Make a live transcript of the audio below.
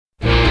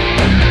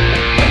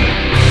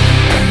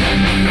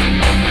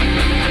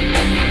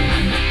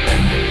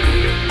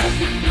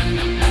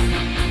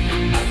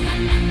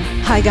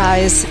Hi,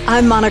 guys.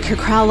 I'm Monica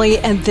Crowley,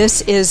 and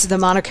this is the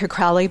Monica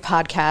Crowley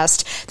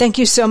Podcast. Thank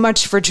you so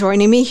much for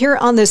joining me here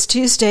on this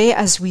Tuesday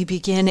as we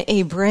begin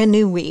a brand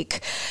new week.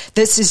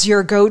 This is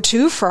your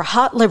go-to for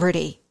Hot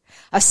Liberty,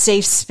 a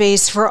safe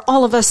space for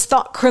all of us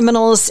thought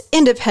criminals,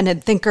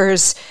 independent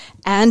thinkers,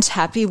 and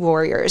happy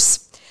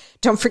warriors.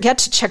 Don't forget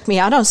to check me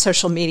out on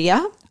social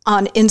media.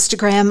 On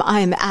Instagram,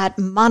 I'm at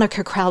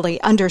Monica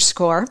Crowley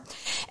 _.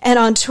 And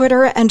on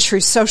Twitter and True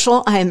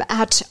Social, I'm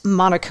at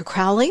Monica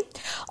Crowley.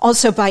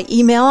 Also by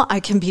email, I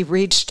can be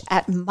reached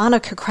at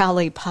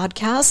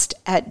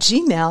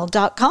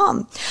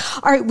monicacrowleypodcast@gmail.com.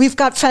 All right, we've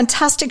got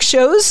fantastic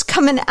shows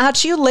coming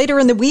at you later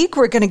in the week.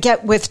 We're going to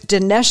get with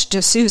Dinesh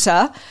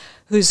D'Souza,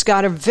 who's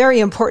got a very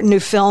important new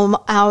film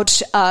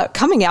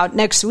coming out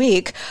next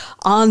week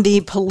on the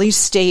police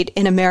state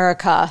in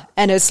America.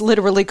 And it's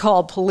literally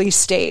called Police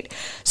State.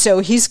 So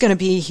he's going to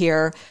be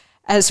here.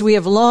 As we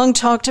have long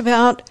talked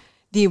about,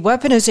 the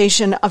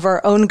weaponization of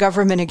our own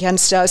government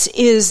against us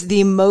is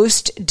the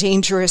most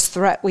dangerous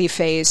threat we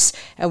face.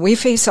 And we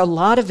face a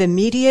lot of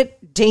immediate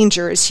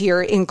dangers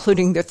here,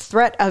 including the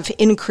threat of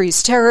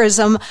increased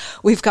terrorism.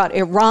 We've got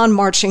Iran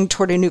marching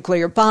toward a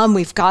nuclear bomb.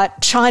 We've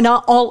got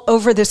China all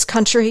over this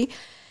country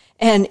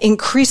and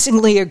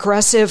increasingly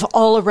aggressive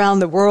all around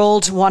the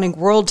world, wanting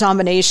world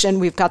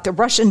domination. We've got the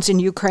Russians in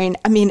Ukraine.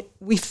 I mean,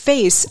 we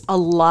face a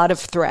lot of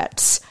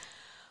threats.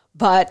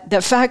 But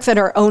the fact that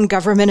our own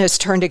government has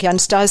turned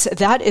against us,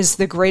 that is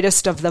the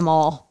greatest of them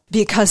all,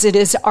 because it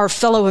is our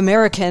fellow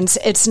Americans.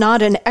 It's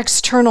not an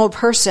external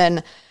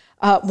person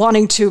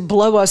wanting to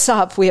blow us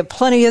up. We have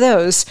plenty of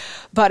those,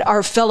 but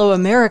our fellow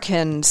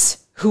Americans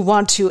who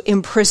want to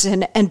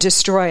imprison and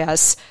destroy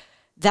us.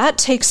 That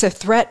takes a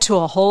threat to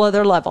a whole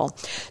other level.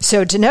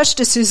 So Dinesh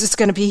D'Souza is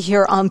going to be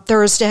here on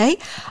Thursday.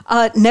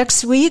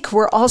 Next week,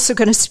 we're also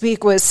going to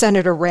speak with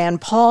Senator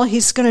Rand Paul.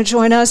 He's going to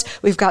join us.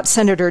 We've got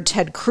Senator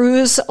Ted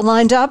Cruz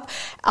lined up,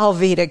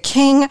 Alveda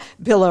King,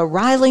 Bill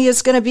O'Reilly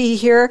is going to be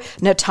here,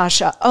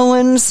 Natasha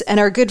Owens, and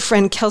our good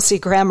friend Kelsey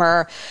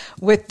Grammer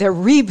with the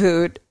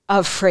reboot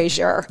of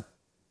Frasier,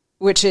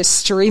 which is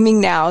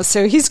streaming now.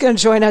 So he's going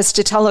to join us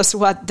to tell us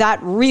what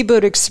that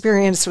reboot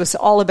experience was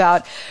all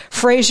about.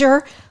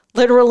 Frasier,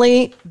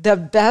 literally the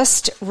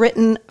best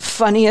written,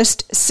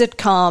 funniest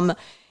sitcom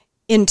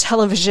in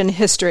television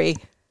history.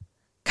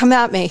 Come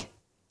at me.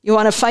 You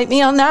want to fight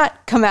me on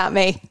that? Come at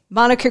me.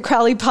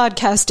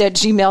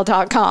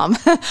 monicacrowleypodcast@gmail.com.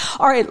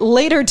 All right,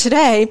 later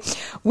today,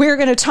 we're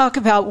going to talk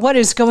about what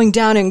is going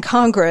down in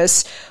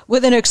Congress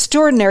with an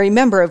extraordinary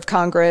member of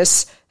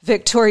Congress,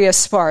 Victoria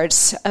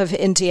Spartz of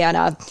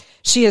Indiana.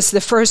 She is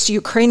the first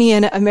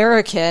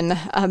Ukrainian-American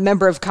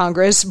member of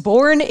Congress,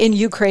 born in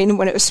Ukraine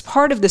when it was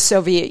part of the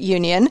Soviet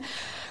Union,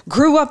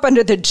 grew up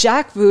under the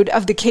jackboot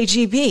of the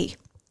KGB.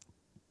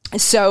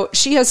 So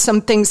she has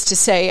some things to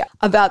say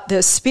about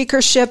the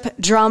speakership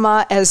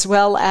drama as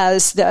well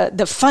as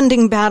the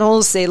funding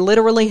battles. They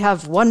literally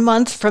have 1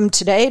 month from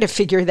today to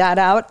figure that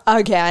out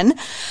again.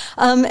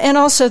 And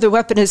also the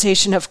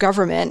weaponization of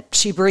government.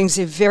 She brings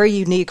a very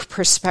unique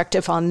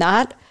perspective on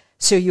that.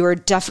 So you are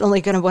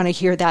definitely going to want to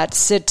hear that.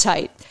 Sit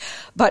tight.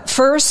 But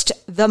first,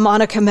 the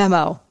Monica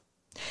Memo.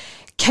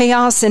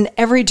 Chaos in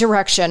every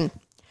direction.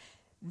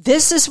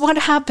 This is what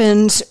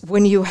happens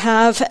when you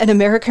have an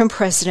American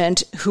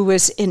president who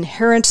is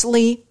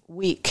inherently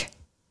weak.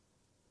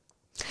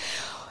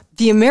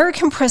 The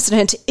American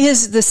president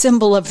is the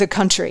symbol of the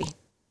country.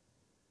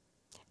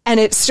 And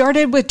it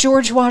started with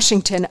George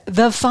Washington,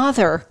 the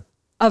father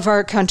of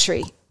our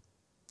country.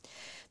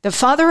 The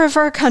father of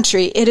our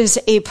country, it is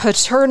a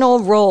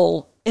paternal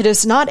role. It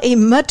is not a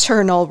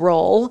maternal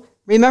role.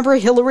 Remember,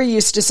 Hillary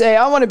used to say,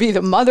 I want to be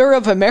the mother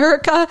of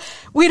America.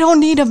 We don't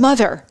need a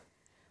mother.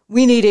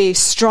 We need a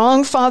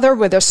strong father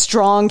with a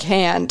strong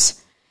hand.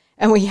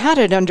 And we had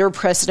it under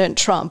President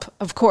Trump,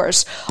 of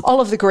course. All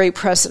of the great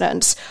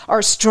presidents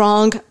are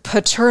strong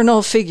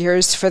paternal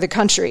figures for the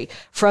country,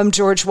 from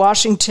George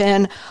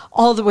Washington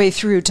all the way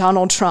through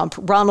Donald Trump,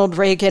 Ronald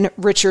Reagan,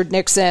 Richard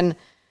Nixon.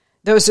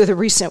 Those are the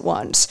recent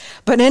ones.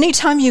 But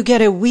anytime you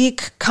get a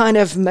weak kind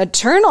of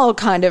maternal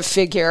kind of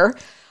figure,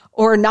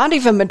 or not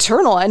even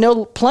maternal, I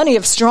know plenty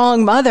of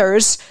strong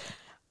mothers,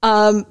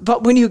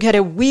 but when you get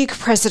a weak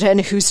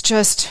president who's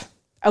just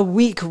a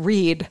weak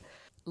reed,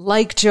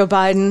 like Joe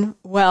Biden,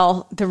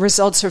 well, the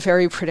results are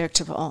very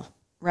predictable,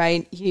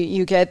 right?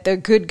 You get the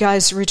good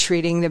guys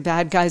retreating, the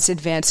bad guys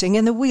advancing,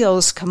 and the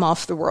wheels come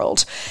off the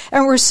world.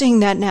 And we're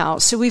seeing that now.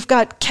 So we've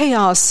got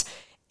chaos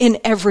in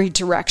every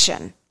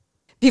direction.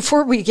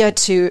 Before we get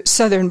to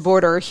southern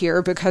border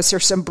here, because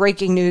there's some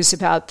breaking news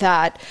about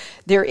that,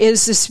 there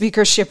is the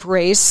speakership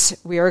race.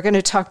 We are going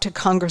to talk to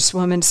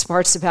Congresswoman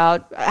Spartz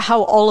about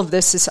how all of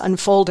this is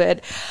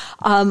unfolded.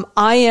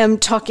 I am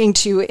talking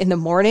to you in the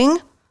morning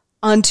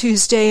on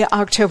Tuesday,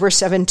 October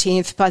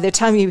 17th. By the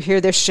time you hear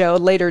this show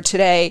later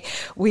today,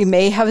 we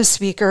may have a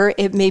speaker.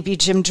 It may be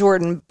Jim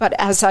Jordan. But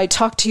as I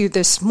talked to you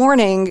this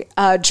morning,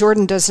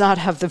 Jordan does not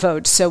have the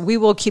vote. So we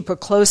will keep a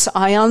close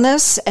eye on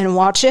this and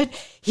watch it.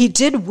 He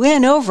did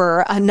win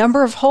over a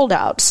number of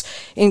holdouts,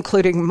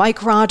 including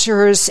Mike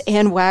Rogers,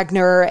 Ann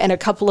Wagner, and a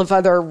couple of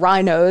other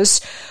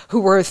rhinos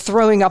who were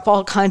throwing up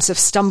all kinds of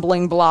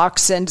stumbling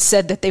blocks and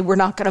said that they were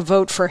not going to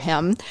vote for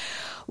him.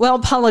 Well,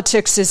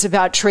 politics is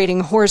about trading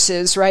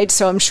horses, right?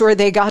 So I'm sure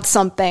they got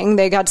something.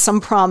 They got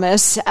some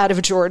promise out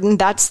of Jordan.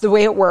 That's the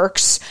way it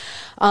works.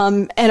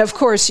 And of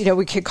course,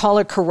 we could call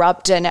it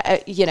corrupt and,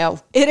 it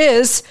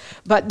is,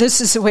 but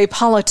this is the way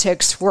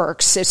politics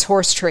works. It's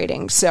horse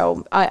trading.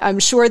 So I'm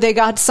sure they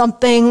got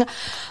something,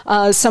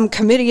 some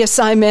committee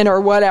assignment or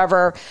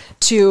whatever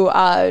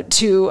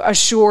to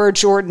assure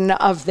Jordan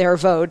of their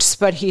votes.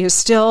 But he is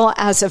still,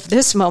 as of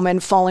this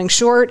moment, falling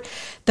short.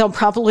 They'll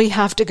probably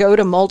have to go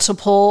to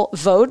multiple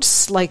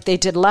votes like they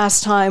did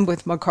last time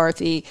with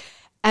McCarthy.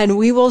 And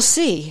we will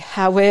see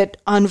how it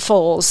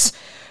unfolds.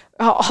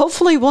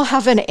 Hopefully we'll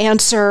have an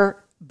answer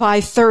by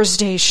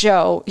Thursday's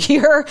show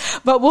here,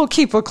 but we'll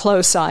keep a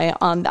close eye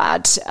on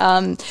that.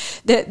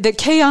 The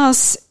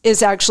chaos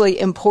is actually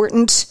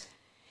important,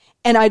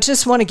 and I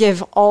just want to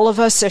give all of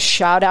us a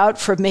shout out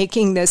for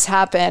making this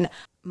happen.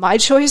 My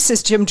choice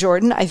is Jim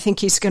Jordan. I think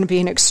he's going to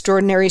be an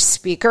extraordinary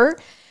speaker,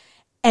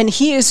 and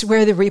he is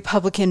where the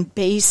Republican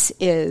base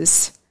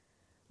is.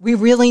 We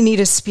really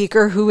need a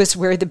speaker who is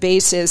where the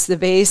base is. The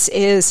base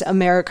is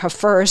America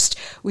first.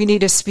 We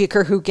need a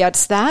speaker who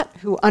gets that,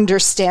 who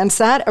understands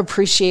that,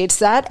 appreciates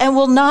that, and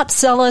will not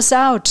sell us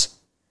out.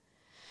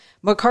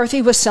 McCarthy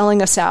was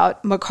selling us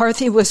out.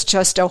 McCarthy was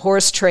just a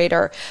horse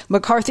trader.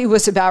 McCarthy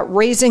was about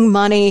raising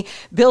money,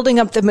 building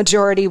up the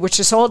majority, which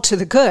is all to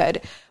the good.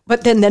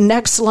 But then the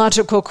next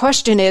logical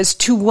question is,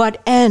 to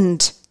what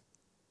end?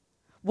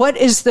 What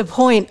is the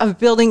point of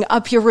building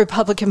up your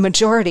Republican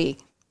majority?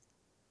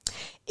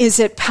 Is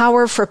it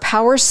power for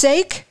power's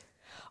sake,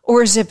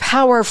 or is it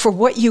power for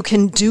what you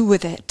can do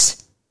with it?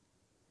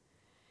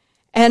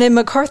 And in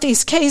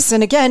McCarthy's case,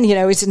 and again,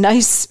 he's a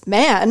nice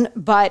man,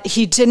 but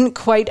he didn't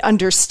quite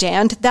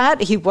understand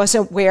that. He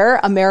wasn't where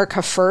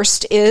America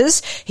first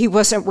is. He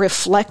wasn't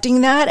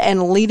reflecting that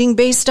and leading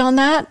based on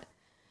that.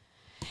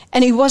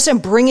 And he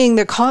wasn't bringing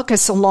the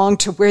caucus along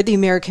to where the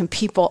American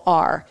people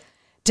are,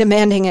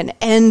 demanding an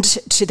end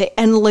to the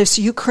endless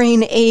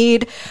Ukraine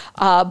aid,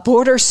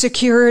 border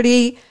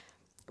security,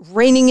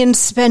 reining in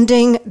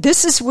spending.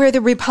 This is where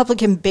the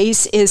Republican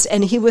base is,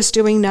 and he was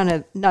doing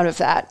none of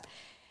that.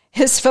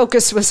 His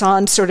focus was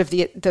on sort of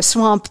the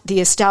swamp,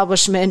 the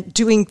establishment,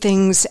 doing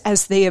things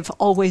as they have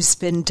always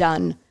been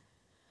done.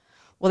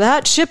 Well,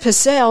 that ship has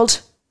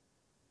sailed.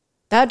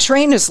 That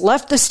train has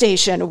left the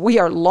station. We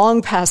are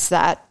long past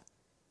that.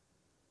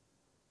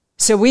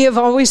 So we have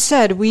always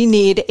said we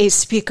need a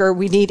speaker,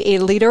 we need a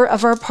leader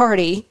of our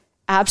party,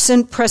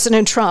 absent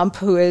President Trump,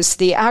 who is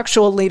the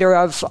actual leader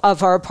of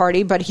our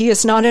party, but he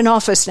is not in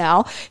office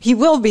now. He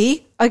will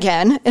be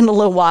again in a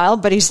little while,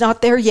 but he's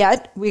not there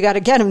yet. We got to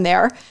get him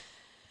there.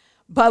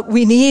 But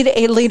we need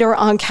a leader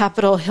on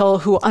Capitol Hill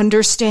who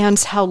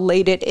understands how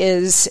late it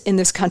is in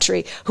this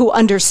country, who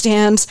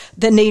understands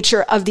the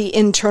nature of the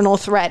internal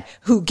threat,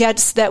 who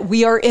gets that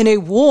we are in a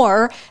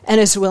war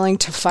and is willing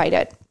to fight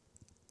it.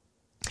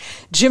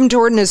 Jim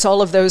Jordan is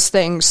all of those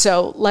things,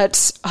 so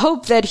let's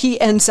hope that he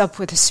ends up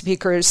with a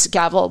speaker's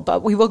gavel,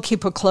 but we will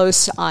keep a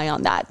close eye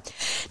on that.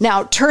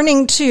 Now,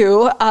 turning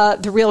to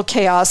the real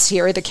chaos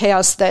here, the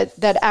chaos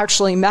that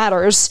actually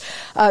matters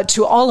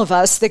to all of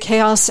us, the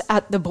chaos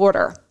at the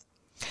border.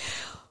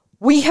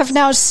 We have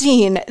now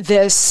seen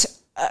this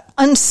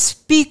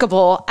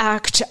unspeakable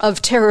act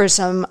of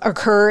terrorism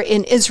occur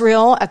in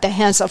Israel at the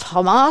hands of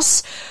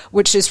Hamas,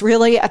 which is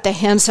really at the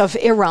hands of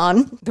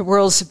Iran, the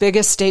world's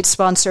biggest state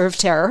sponsor of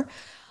terror.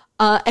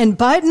 And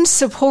Biden's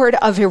support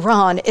of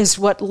Iran is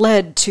what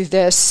led to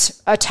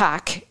this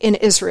attack in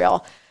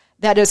Israel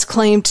that has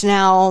claimed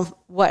now,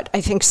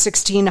 I think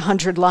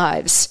 1,600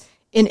 lives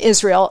in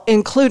Israel,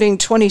 including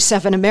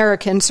 27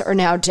 Americans are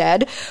now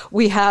dead.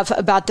 We have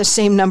about the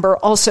same number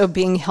also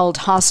being held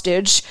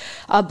hostage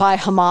by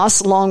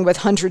Hamas, along with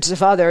hundreds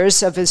of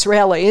others of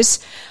Israelis,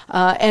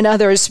 and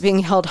others being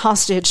held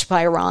hostage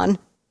by Iran,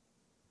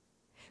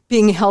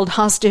 being held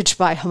hostage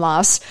by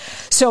Hamas.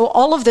 So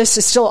all of this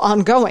is still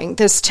ongoing.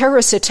 This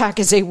terrorist attack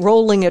is a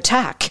rolling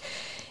attack.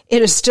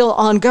 It is still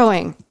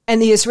ongoing.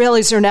 And the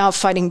Israelis are now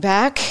fighting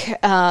back.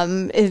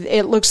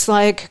 It looks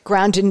like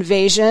ground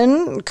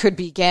invasion could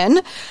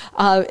begin.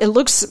 It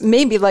looks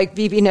maybe like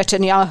Bibi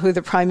Netanyahu,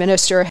 the prime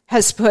minister,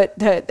 has put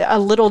a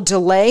little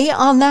delay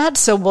on that.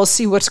 So we'll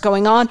see what's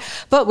going on.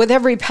 But with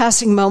every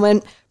passing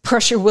moment,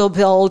 pressure will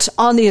build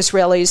on the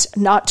Israelis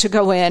not to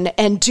go in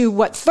and do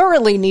what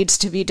thoroughly needs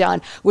to be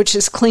done, which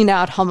is clean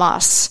out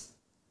Hamas.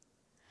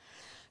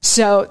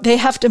 So they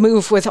have to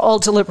move with all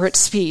deliberate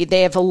speed.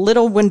 They have a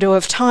little window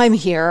of time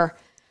here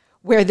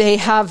where they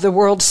have the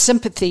world's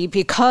sympathy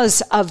because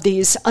of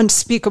these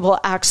unspeakable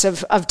acts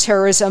of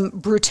terrorism,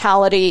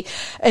 brutality,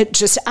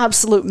 just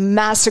absolute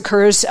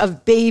massacres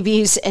of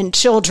babies and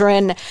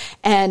children,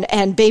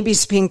 and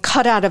babies being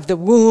cut out of the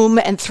womb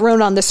and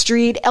thrown on the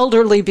street,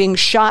 elderly being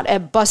shot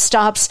at bus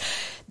stops.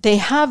 They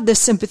have the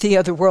sympathy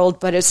of the world,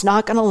 but it's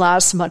not going to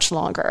last much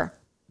longer.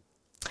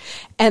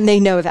 And they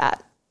know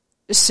that.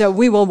 So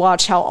we will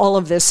watch how all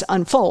of this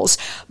unfolds.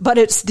 But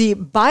it's the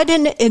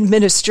Biden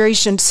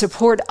administration's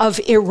support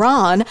of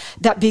Iran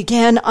that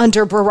began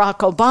under Barack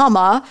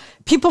Obama.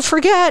 People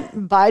forget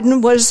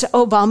Biden was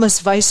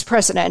Obama's vice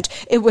president.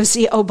 It was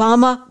the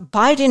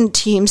Obama-Biden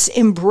team's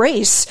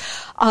embrace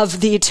of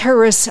the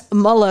terrorist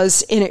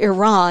mullahs in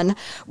Iran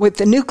with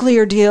the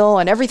nuclear deal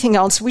and everything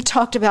else. We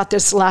talked about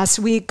this last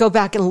week. Go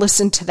back and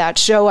listen to that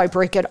show. I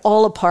break it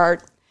all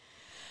apart.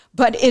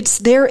 But it's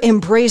their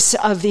embrace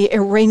of the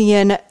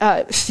Iranian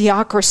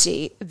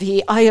theocracy,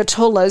 the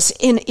Ayatollahs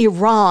in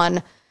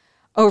Iran,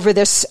 over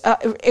this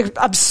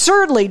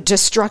absurdly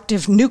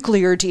destructive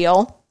nuclear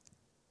deal.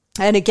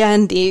 And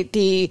again,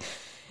 the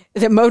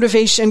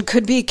motivation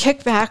could be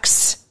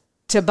kickbacks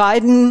to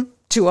Biden,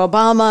 to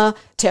Obama,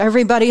 to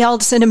everybody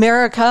else in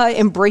America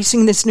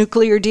embracing this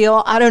nuclear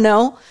deal. I don't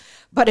know,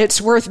 but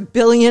it's worth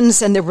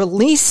billions and the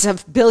release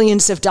of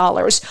billions of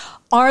dollars.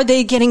 Are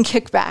they getting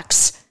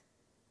kickbacks?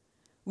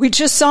 We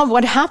just saw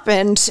what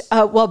happened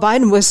while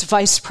Biden was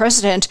vice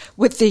president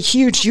with the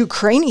huge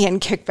Ukrainian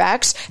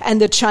kickbacks and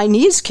the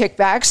Chinese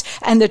kickbacks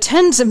and the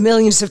tens of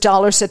millions of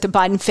dollars that the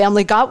Biden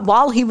family got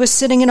while he was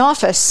sitting in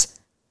office.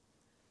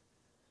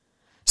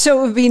 So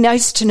it would be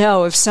nice to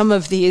know if some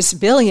of these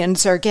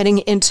billions are getting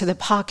into the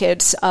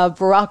pockets of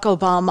Barack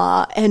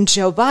Obama and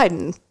Joe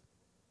Biden.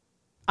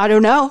 I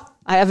don't know.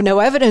 I have no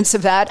evidence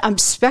of that. I'm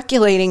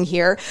speculating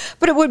here,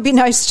 but it would be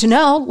nice to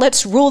know.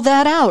 Let's rule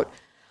that out.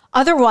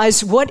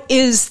 Otherwise, what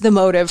is the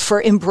motive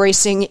for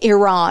embracing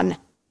Iran?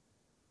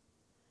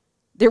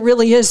 There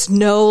really is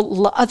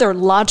no other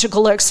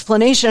logical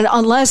explanation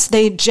unless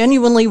they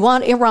genuinely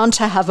want Iran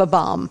to have a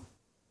bomb.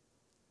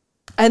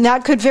 And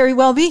that could very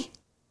well be.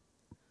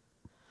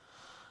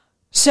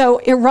 So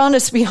Iran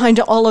is behind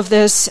all of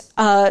this.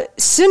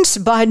 Since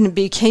Biden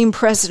became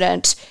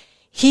president,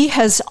 he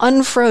has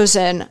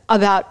unfrozen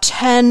about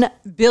 $10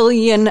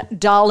 billion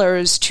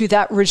to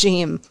that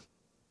regime.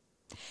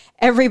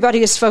 Everybody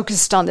is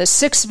focused on the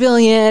 $6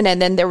 billion,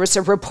 and then there was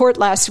a report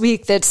last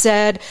week that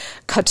said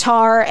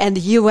Qatar and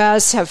the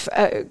U.S. have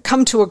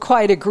come to a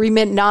quiet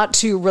agreement not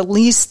to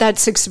release that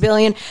 $6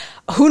 billion.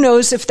 Who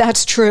knows if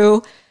that's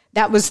true?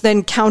 That was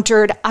then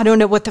countered. I don't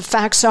know what the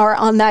facts are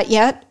on that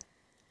yet.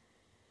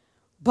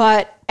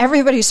 But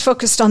everybody's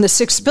focused on the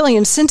 $6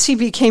 billion. Since he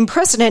became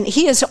president,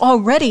 he has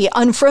already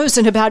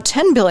unfrozen about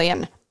 $10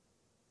 billion.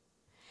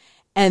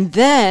 And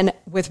then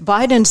with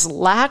Biden's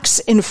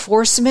lax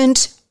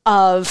enforcement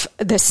of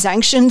the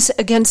sanctions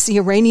against the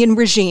Iranian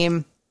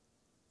regime,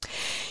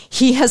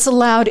 he has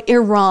allowed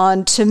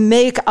Iran to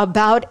make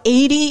about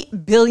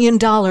 $80 billion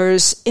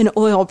in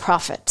oil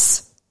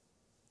profits.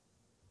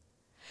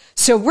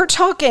 So we're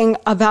talking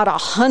about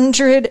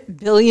 $100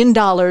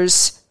 billion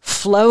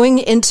flowing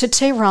into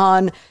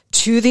Tehran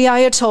to the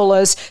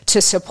Ayatollahs to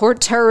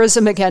support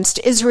terrorism against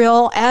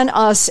Israel and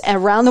us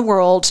around the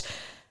world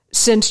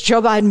since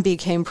Joe Biden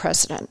became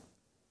president.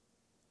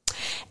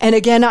 And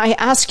again, I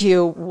ask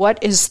you,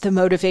 what is the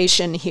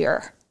motivation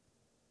here?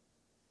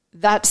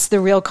 That's the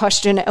real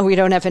question, and we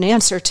don't have an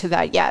answer to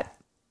that yet.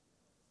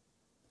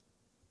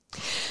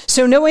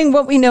 So knowing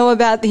what we know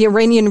about the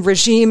Iranian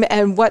regime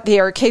and what they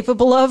are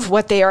capable of,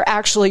 what they are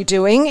actually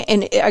doing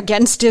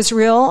against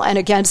Israel and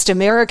against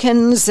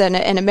Americans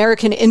and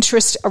American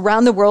interests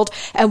around the world,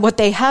 and what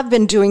they have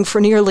been doing for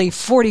nearly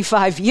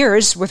 45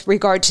 years with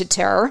regard to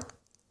terror,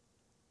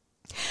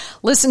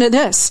 listen to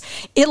this.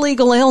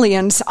 Illegal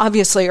aliens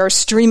obviously are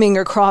streaming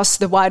across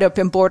the wide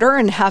open border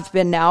and have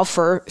been now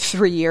for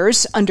 3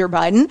 years under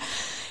Biden.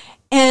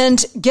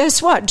 And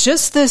guess what?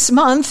 Just this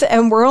month,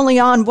 and we're only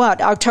on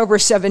October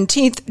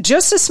 17th,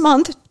 just this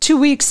month, 2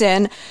 weeks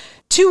in,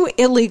 2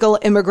 illegal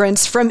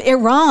immigrants from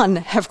Iran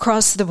have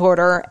crossed the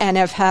border and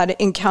have had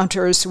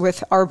encounters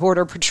with our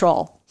Border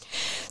Patrol.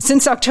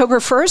 Since October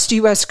 1st,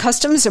 U.S.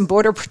 Customs and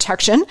Border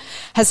Protection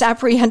has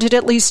apprehended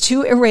at least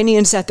 2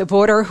 Iranians at the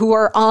border who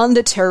are on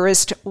the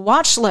terrorist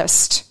watch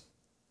list.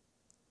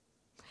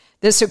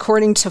 This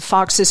according to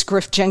Fox's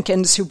Griff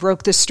Jenkins, who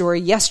broke the story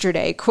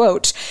yesterday.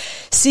 Quote,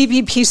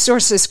 CBP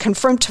sources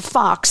confirmed to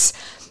Fox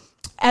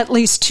at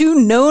least 2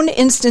 known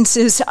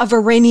instances of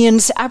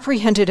Iranians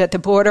apprehended at the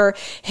border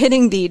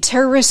hitting the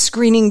terrorist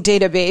screening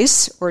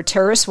database or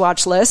terrorist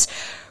watch list,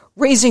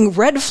 raising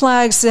red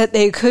flags that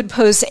they could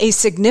pose a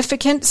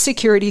significant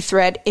security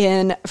threat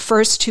in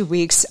first 2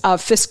 weeks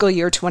of fiscal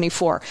year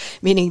 24,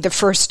 meaning the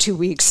first 2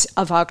 weeks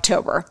of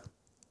October.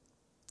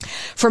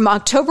 From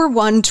October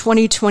 1,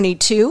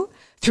 2022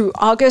 through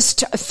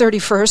August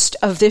 31st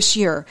of this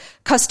year,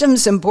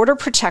 Customs and Border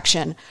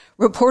Protection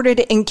reported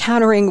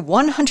encountering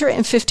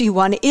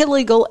 151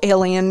 illegal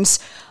aliens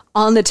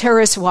on the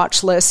terrorist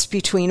watch list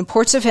between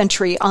ports of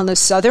entry on the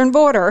southern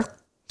border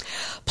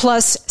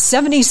plus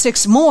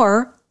 76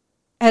 more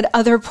at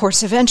other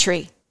ports of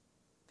entry.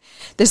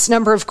 This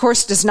number, of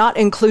course, does not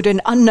include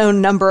an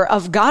unknown number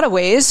of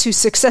gotaways who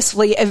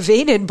successfully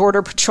evaded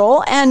Border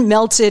Patrol and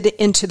melted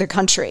into the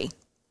country.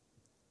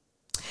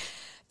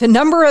 The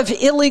number of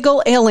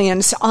illegal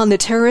aliens on the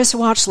terrorist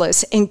watch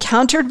list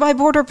encountered by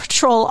Border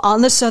Patrol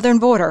on the southern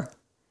border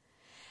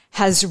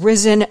has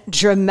risen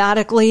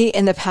dramatically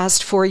in the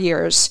past 4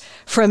 years,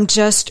 from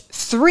just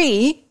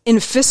 3 in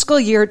fiscal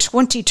year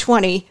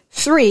 2020,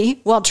 3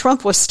 while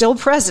Trump was still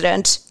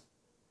president,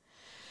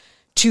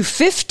 to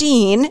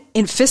 15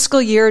 in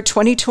fiscal year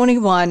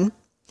 2021,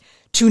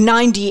 to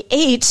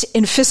 98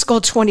 in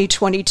fiscal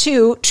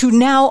 2022, to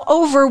now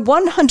over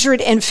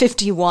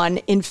 151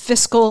 in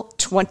fiscal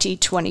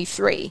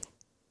 2023.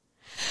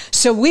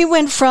 So we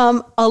went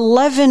from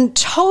 11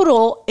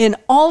 total in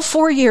all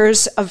 4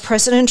 years of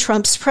President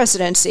Trump's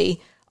presidency,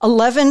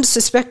 11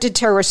 suspected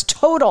terrorists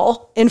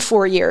total in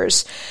 4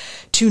 years,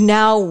 to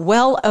now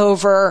well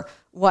over,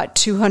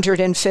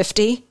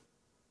 250?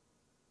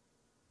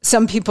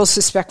 Some people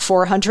suspect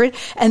 400,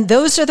 and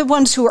those are the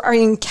ones who are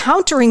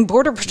encountering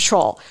Border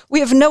Patrol. We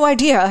have no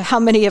idea how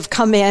many have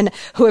come in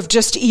who have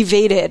just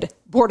evaded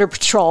Border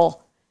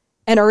Patrol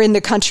and are in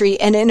the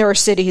country and in our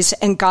cities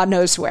and God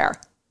knows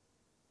where.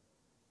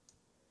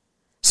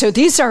 So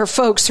these are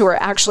folks who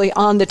are actually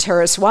on the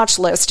terrorist watch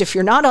list. If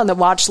you're not on the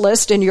watch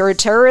list and you're a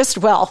terrorist,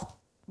 well,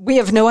 we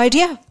have no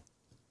idea.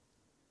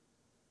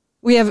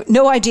 We have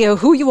no idea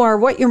who you are,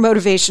 what your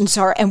motivations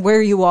are, and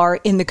where you are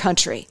in the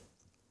country.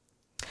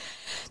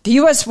 The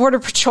U.S. Border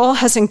Patrol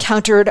has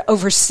encountered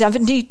over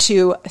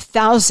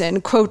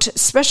 72,000, quote,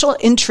 special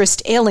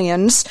interest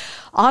aliens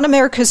on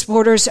America's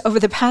borders over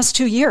the past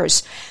 2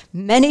 years,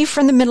 many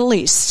from the Middle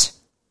East.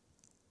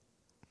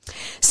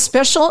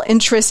 Special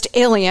interest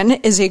alien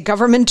is a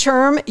government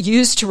term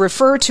used to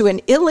refer to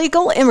an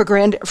illegal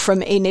immigrant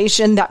from a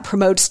nation that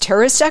promotes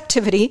terrorist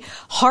activity,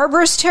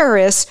 harbors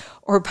terrorists,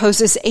 or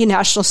poses a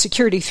national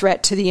security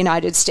threat to the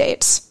United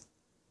States.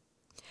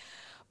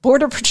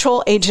 Border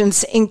Patrol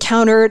agents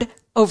encountered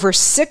over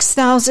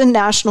 6,000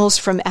 nationals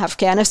from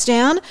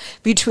Afghanistan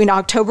between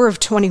October of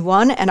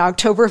 21 and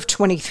October of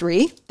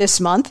 23 this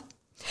month,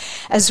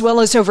 as well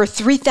as over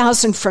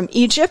 3,000 from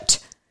Egypt,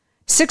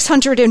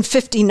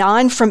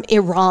 659 from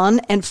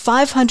Iran, and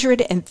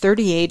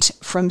 538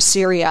 from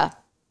Syria.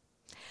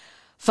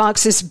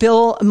 Fox's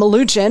Bill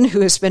Malugin,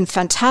 who has been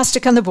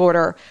fantastic on the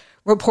border,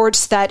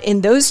 reports that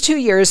in those 2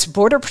 years,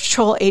 Border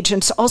Patrol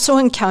agents also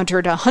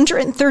encountered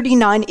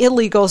 139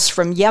 illegals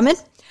from Yemen,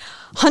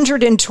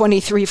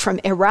 123 from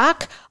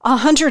Iraq,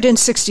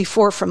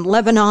 164 from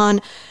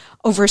Lebanon,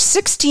 over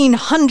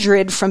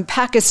 1,600 from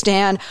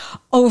Pakistan,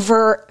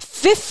 over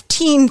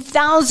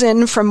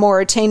 15,000 from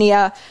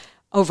Mauritania,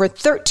 over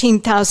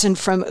 13,000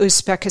 from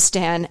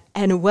Uzbekistan,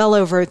 and well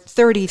over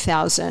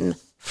 30,000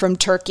 from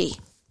Turkey.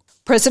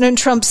 President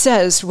Trump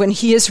says when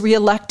he is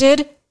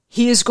reelected,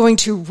 he is going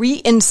to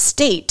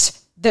reinstate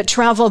the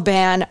travel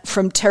ban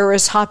from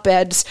terrorist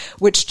hotbeds,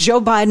 which Joe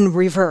Biden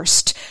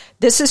reversed.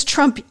 This is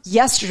Trump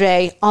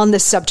yesterday on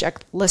this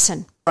subject.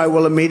 Listen. I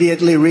will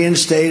immediately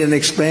reinstate and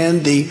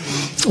expand the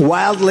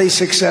wildly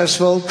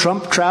successful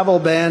Trump travel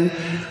ban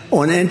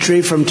on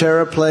entry from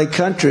terror-plagued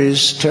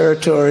countries,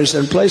 territories,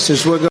 and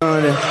places. They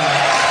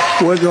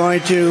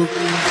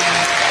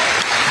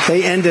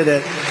ended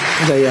it.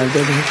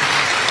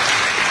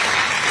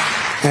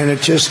 And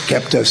it just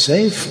kept us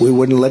safe. We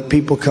wouldn't let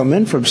people come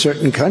in from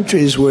certain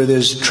countries where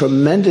there's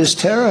tremendous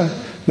terror.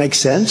 Makes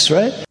sense,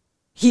 right?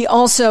 He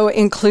also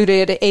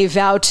included a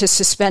vow to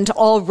suspend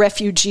all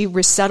refugee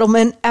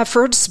resettlement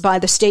efforts by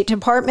the State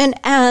Department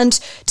and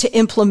to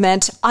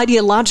implement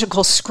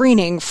ideological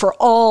screening for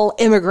all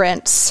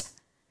immigrants.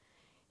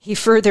 He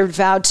further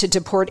vowed to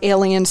deport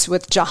aliens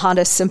with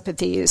jihadist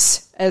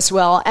sympathies as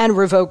well and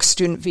revoke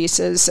student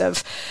visas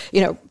of,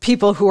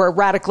 people who are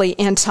radically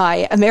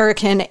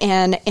anti-American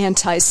and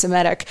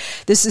anti-Semitic.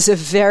 This is a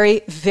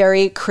very,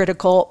 very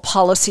critical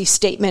policy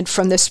statement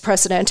from this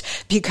president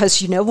because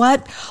you know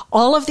what?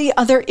 All of the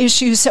other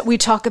issues that we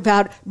talk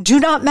about do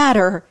not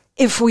matter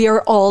if we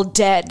are all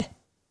dead.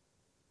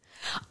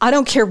 I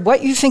don't care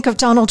what you think of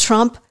Donald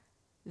Trump.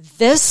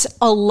 This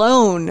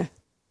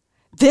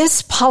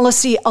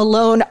policy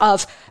alone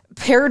of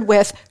paired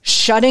with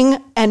shutting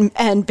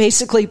and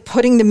basically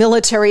putting the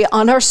military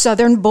on our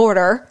southern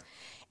border,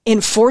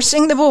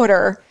 enforcing the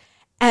border,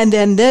 and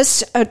then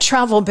this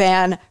travel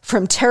ban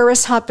from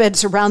terrorist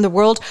hotbeds around the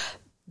world,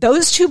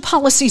 those two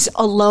policies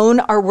alone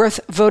are worth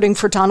voting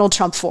for Donald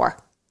Trump for.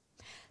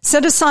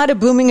 Set aside a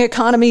booming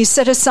economy,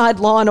 set aside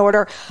law and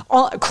order,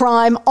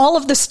 crime, all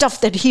of the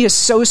stuff that he is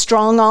so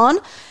strong on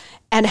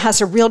and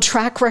has a real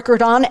track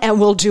record on and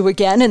will do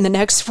again in the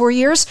next 4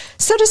 years.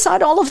 Set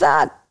aside all of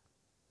that.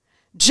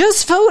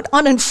 Just vote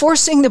on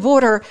enforcing the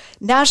border,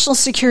 national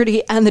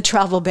security, and the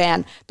travel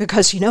ban.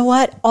 Because you know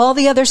what? All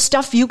the other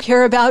stuff you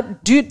care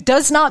about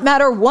does not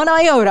matter one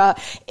iota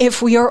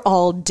if we are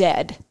all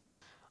dead.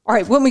 All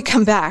right, when we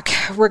come back,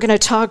 we're going to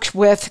talk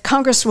with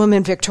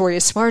Congresswoman Victoria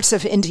Spartz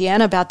of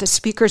Indiana about the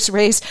speaker's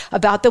race,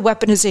 about the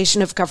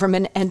weaponization of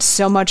government, and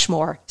so much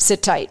more.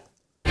 Sit tight.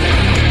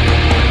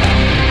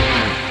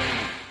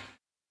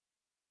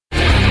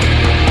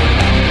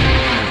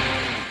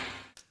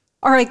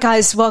 All right,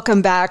 guys,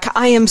 welcome back.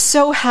 I am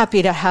so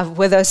happy to have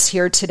with us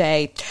here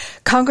today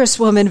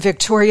Congresswoman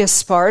Victoria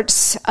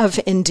Spartz of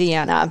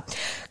Indiana.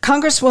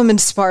 Congresswoman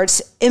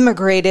Spartz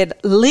immigrated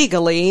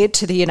legally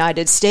to the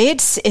United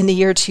States in the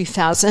year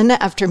 2000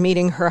 after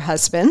meeting her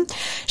husband.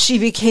 She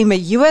became a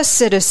U.S.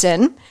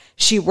 citizen.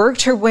 She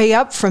worked her way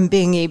up from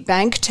being a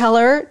bank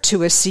teller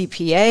to a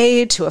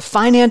CPA to a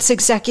finance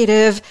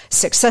executive,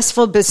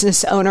 successful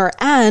business owner,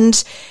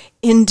 and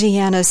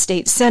Indiana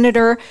state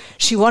senator.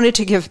 She wanted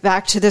to give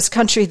back to this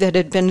country that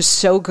had been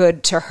so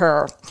good to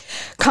her.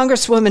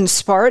 Congresswoman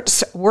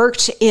Spartz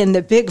worked in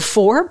the Big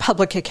Four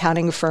public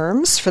accounting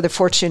firms for the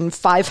Fortune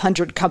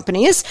 500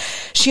 companies.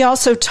 She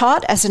also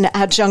taught as an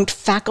adjunct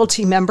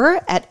faculty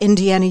member at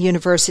Indiana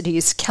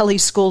University's Kelley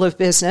School of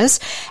Business,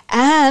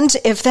 and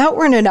if that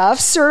weren't enough,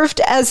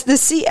 served as the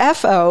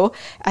CFO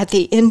at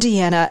the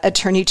Indiana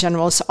Attorney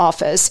General's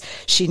office.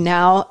 She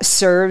now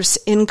serves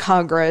in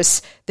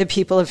Congress the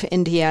people of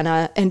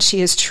Indiana, and she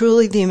is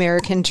truly the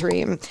American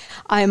dream.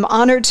 I am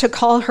honored to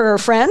call her a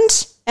friend,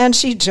 and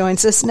she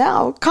joins us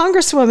now.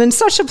 Congresswoman,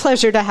 such a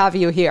pleasure to have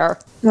you here.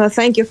 Well,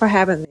 thank you for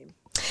having me.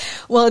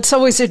 Well, it's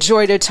always a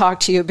joy to talk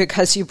to you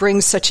because you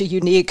bring such a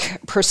unique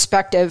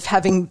perspective,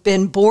 having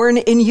been born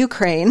in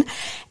Ukraine.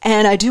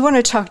 And I do want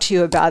to talk to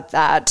you about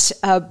that.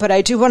 But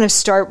I do want to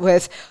start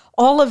with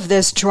all of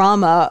this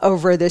drama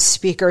over the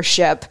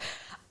speakership.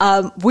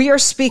 We are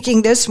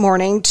speaking this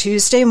morning,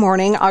 Tuesday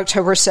morning,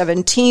 October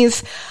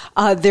 17th.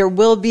 There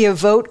will be a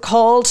vote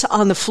called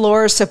on the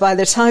floor. So by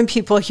the time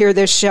people hear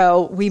this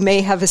show, we may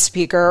have a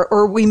speaker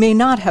or we may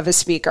not have a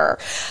speaker.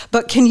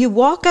 But can you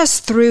walk us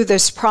through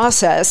this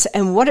process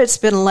and what it's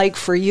been like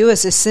for you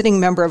as a sitting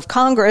member of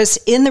Congress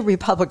in the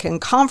Republican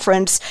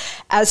conference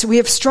as we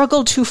have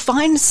struggled to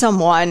find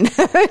someone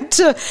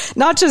to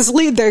not just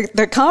lead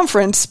the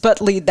conference, but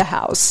lead the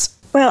House?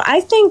 Well,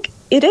 I think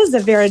it is a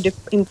very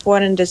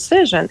important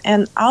decision.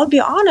 And I'll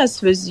be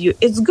honest with you,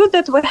 it's good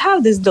that we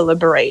have these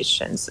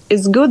deliberations.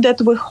 It's good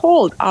that we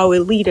hold our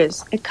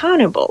leaders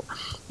accountable.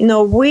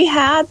 We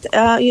had,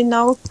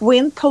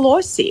 Queen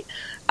Pelosi,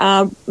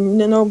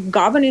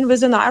 governing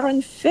with an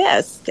iron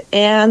fist.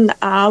 And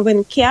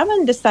when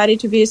Kevin decided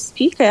to be a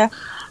speaker,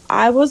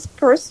 I was a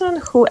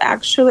person who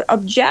actually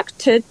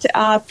objected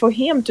for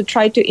him to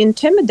try to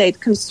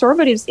intimidate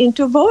conservatives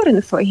into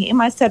voting for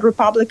him. I said,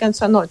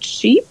 Republicans are not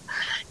sheep.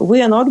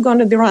 We are not going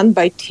to be run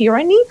by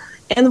tyranny.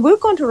 And we're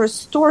going to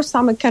restore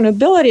some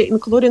accountability,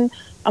 including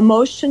a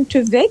motion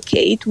to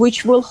vacate,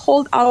 which will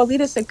hold our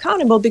leaders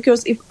accountable.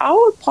 Because if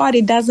our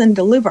party doesn't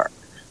deliver,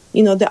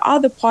 the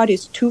other party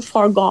is too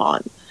far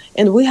gone.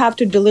 And we have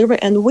to deliver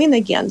and win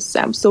against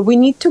them. So we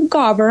need to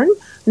govern,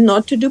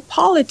 not to do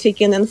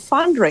politicking and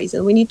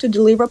fundraising. We need to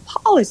deliver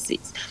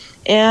policies.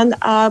 And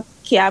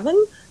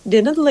Kevin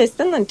didn't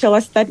listen until I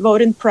started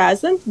voting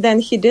present.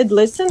 Then he did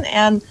listen.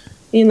 And,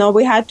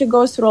 we had to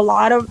go through a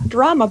lot of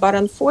drama. But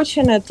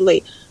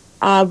unfortunately,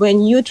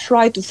 when you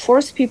try to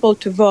force people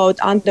to vote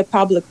under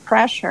public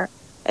pressure,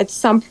 at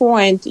some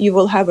point you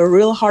will have a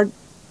real hard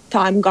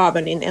time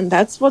governing. And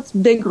that's what's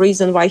big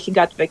reason why he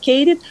got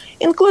vacated,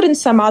 including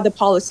some other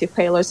policy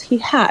failures he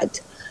had.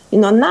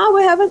 Now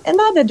we have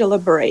another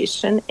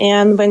deliberation.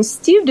 And when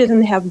Steve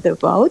didn't have the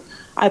vote,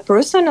 I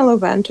personally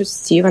went to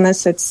Steve and I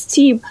said,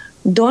 Steve,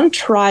 don't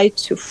try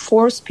to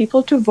force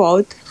people to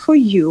vote for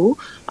you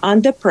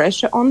under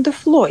pressure on the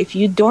floor. If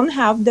you don't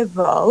have the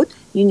vote,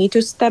 you need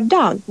to step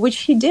down, which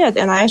he did.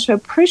 And I actually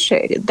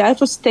appreciate it. That's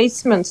what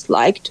statesmen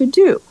like to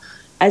do.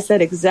 I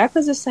said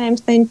exactly the same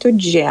thing to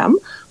Jim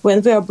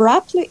when we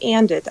abruptly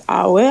ended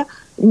our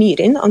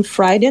meeting on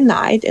Friday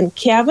night and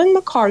Kevin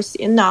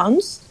McCarthy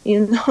announced,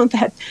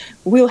 that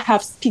we'll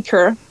have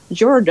Speaker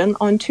Jordan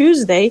on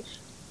Tuesday.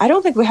 I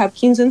don't think we have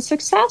kings and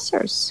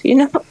successors.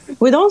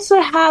 We don't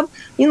have,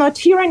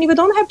 tyranny. We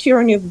don't have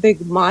tyranny of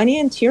big money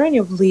and tyranny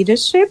of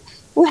leadership.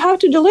 We have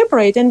to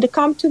deliberate and to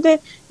come to the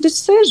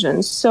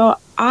decisions. So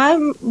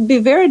I'll be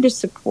very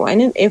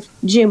disappointed if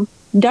Jim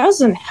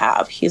doesn't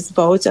have his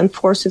votes and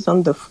forces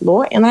on the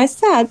floor. And I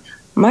said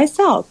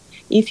myself,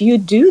 if you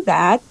do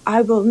that,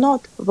 I will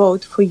not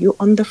vote for you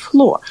on the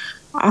floor.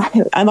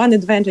 One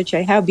advantage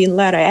I have been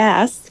letter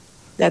S.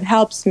 That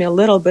helps me a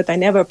little bit. I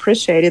never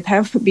appreciated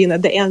having been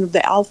at the end of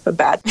the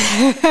alphabet.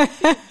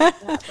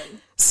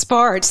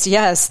 Spartz,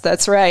 yes,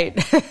 that's right.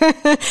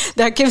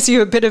 That gives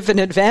you a bit of an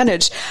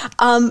advantage.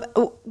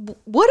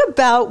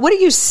 What do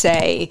you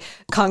say,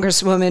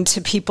 Congresswoman,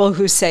 to people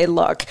who say,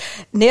 look,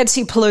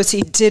 Nancy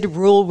Pelosi did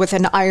rule with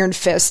an iron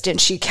fist and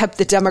she kept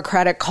the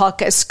Democratic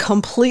caucus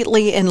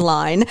completely in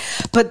line,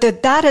 but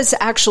that is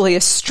actually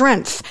a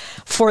strength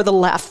for the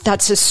left.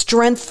 That's a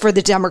strength for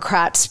the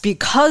Democrats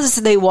because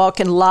they walk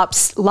in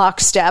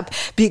lockstep,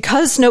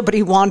 because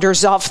nobody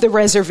wanders off the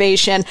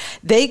reservation.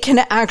 They can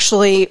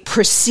actually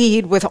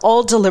proceed with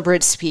all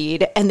deliberate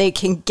speed and they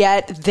can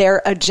get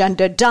their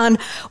agenda done.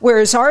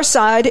 Whereas our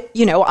side,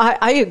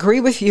 I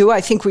agree with you.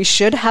 I think we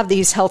should have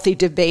these healthy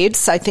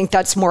debates. I think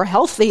that's more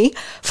healthy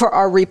for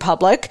our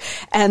republic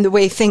and the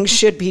way things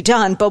should be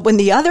done. But when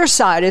the other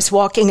side is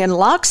walking in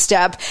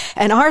lockstep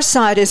and our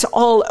side is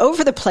all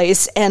over the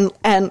place and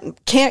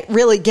can't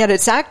really get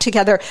its act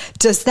together,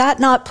 does that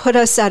not put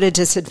us at a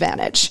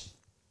disadvantage?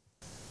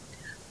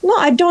 No,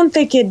 I don't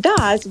think it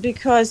does,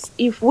 because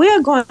if we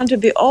are going to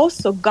be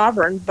also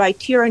governed by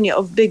tyranny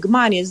of big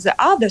money as the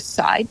other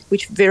side,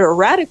 which very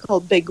radical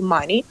big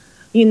money,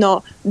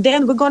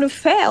 then we're going to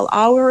fail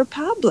our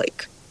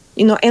republic.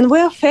 And we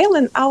are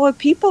failing our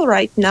people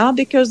right now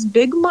because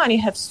big money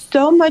have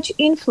so much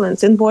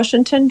influence in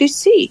Washington,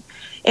 D.C.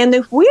 And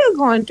if we are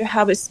going to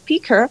have a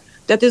speaker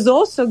that is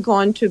also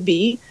going to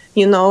be,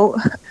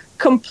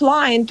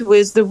 compliant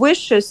with the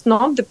wishes,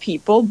 not the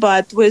people,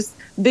 but with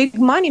big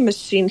money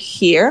machine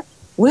here,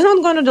 we're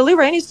not going to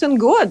deliver anything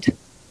good,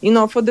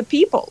 for the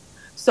people.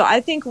 So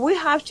I think we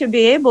have to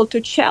be able to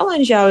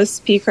challenge our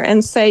speaker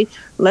and say,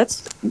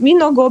 let's,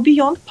 go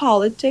beyond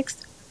politics,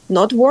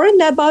 not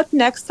worrying about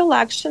next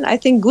election. I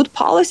think good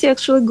policy,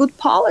 actually good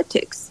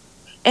politics,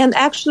 and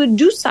actually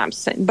do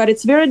something. But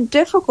it's very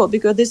difficult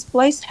because this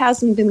place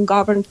hasn't been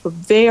governed for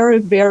very,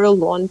 very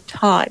long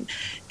time.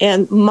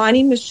 And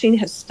money machine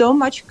has so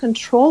much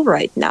control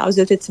right now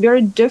that it's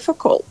very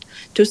difficult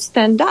to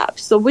stand up.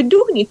 So we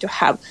do need to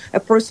have a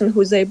person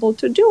who's able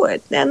to do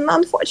it. And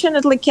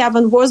unfortunately,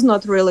 Kevin was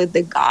not really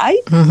the guy.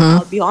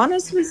 I'll be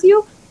honest with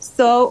you.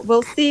 So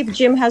we'll see if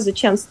Jim has a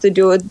chance to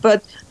do it.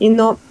 But,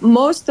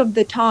 most of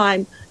the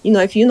time,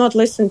 if you not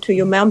listen to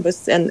your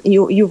members, and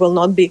you will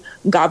not be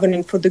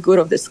governing for the good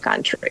of this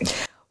country.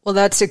 Well,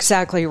 that's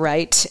exactly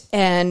right.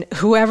 And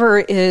whoever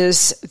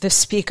is the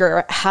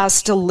speaker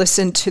has to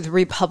listen to the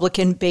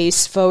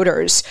Republican-based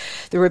voters.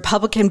 The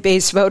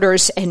Republican-based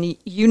voters, and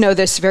you know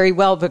this very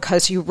well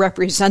because you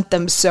represent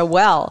them so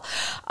well,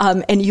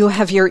 and you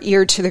have your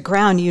ear to the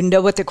ground. You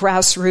know what the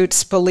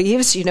grassroots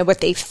believes. You know what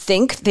they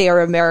think. They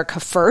are America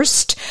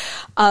first.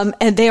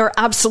 And they are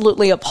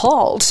absolutely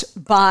appalled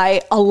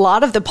by a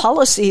lot of the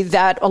policy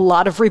that a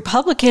lot of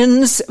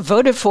Republicans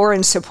voted for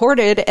and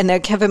supported and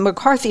that Kevin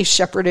McCarthy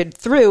shepherded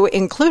through,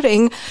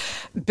 including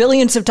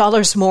billions of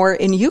dollars more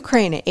in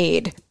Ukraine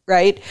aid,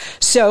 right?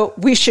 So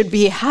we should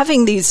be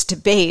having these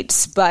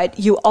debates, but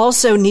you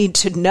also need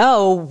to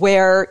know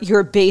where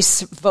your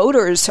base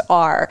voters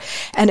are.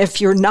 And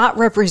if you're not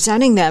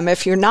representing them,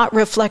 if you're not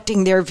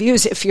reflecting their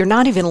views, if you're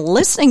not even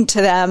listening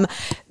to them,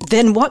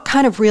 then what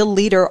kind of real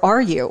leader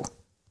are you?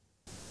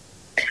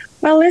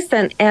 Well,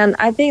 listen, and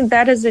I think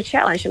that is a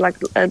challenge. Like,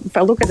 if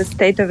I look at the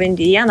state of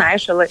Indiana,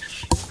 actually,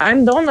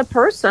 I'm the only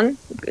person,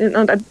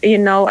 at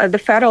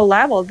the federal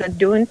level that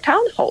doing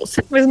town halls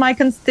with my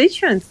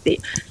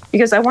constituency,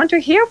 because I want to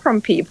hear from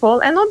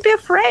people and not be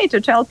afraid to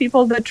tell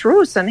people the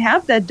truth and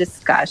have that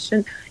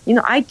discussion.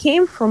 I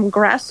came from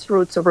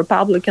grassroots of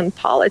Republican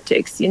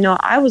politics.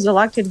 I was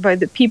elected by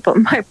the people.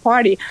 My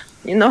party,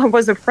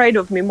 was afraid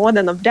of me more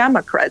than of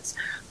Democrats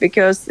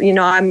because,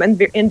 I'm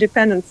an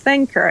independent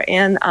thinker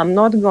and I'm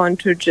not going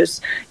to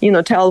just,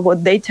 tell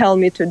what they tell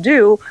me to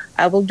do.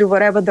 I will do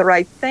whatever the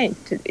right thing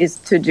is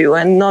to do.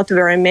 And not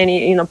very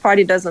many,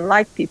 party doesn't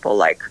like people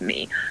like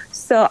me.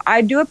 So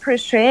I do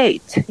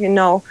appreciate,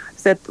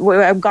 that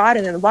where I've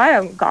gotten and why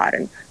I've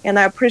gotten. And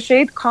I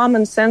appreciate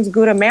common sense,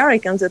 good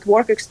Americans that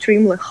work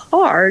extremely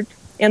hard.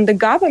 And the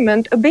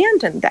government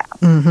abandoned that.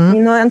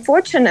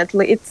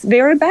 Unfortunately, it's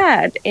very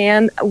bad.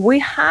 And we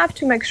have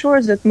to make sure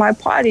that my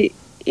party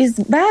is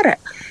better.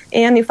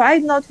 And if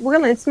I'm not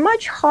willing, it's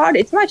much harder.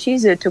 It's much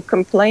easier to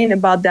complain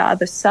about the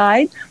other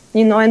side,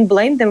 and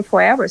blame them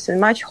for everything.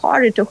 Much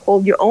harder to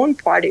hold your own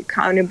party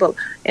accountable.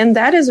 And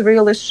that is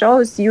really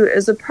shows you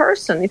as a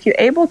person. If you're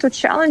able to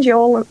challenge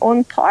your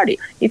own party,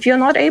 if you're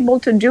not able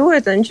to do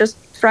it and just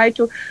try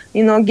to,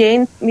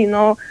 gain,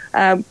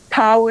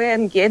 power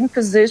and gain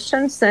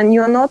positions, then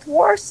you're not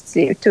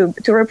worthy to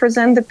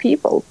represent the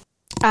people.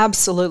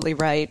 Absolutely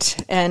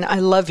right. And I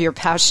love your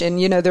passion.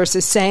 There's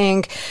a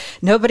saying,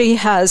 nobody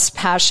has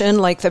passion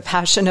like the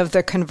passion of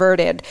the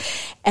converted.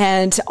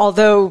 And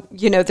although,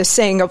 the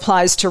saying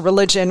applies to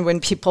religion when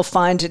people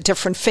find a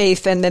different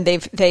faith and then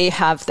they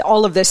have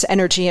all of this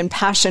energy and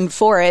passion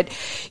for it,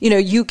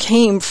 you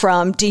came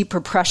from deep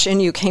oppression.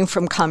 You came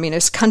from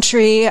communist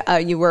country.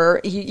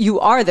 You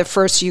are the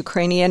first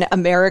Ukrainian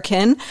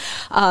American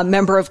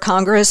member of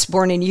Congress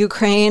born in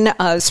Ukraine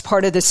as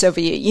part of the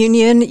Soviet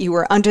Union. You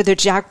were under the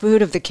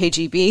jackboot of the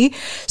KGB.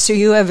 So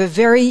you have a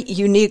very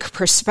unique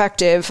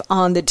perspective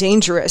on the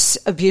dangerous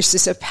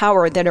abuses of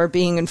power that are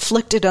being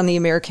inflicted on the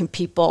American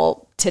people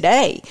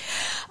today.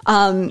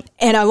 And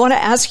I want to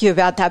ask you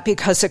about that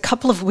because a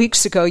couple of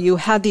weeks ago, you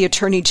had the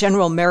Attorney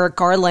General Merrick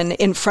Garland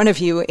in front of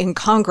you in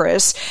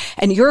Congress,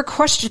 and your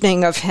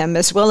questioning of him,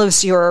 as well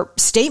as your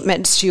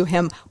statements to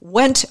him,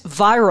 went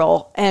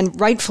viral, and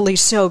rightfully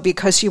so,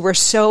 because you were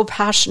so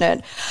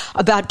passionate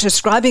about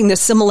describing the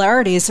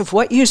similarities of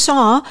what you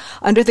saw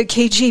under the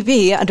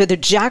KGB, under the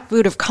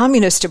jackboot of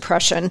communist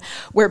oppression,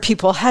 where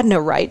people had no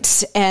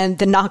rights, and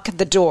the knock at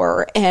the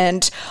door,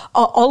 and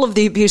all of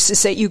the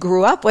abuses that you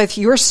grew up with,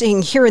 you're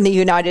seeing here in the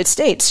United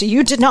States. So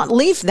you did not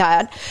leave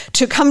that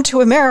to come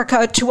to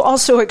America to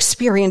also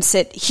experience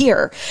it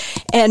here.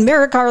 And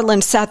Merrick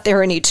Garland sat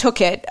there and he took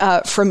it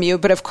from you,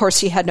 but of course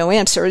he had no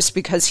answers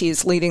because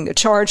he's leading the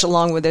charge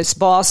along with his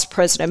boss,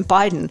 President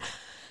Biden.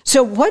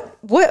 So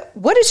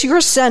what is your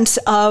sense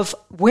of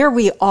where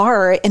we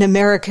are in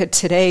America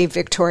today,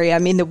 Victoria? I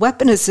mean, the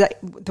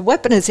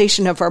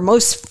weaponization of our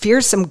most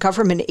fearsome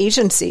government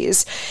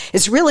agencies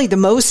is really the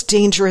most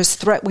dangerous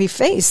threat we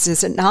face,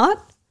 is it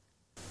not?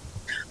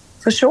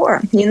 For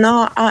sure.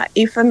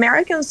 If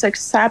Americans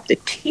accept the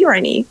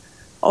tyranny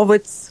of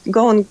its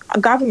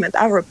government,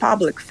 our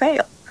republic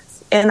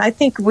fails. And I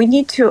think we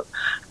need to,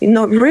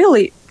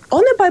 really,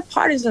 on a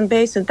bipartisan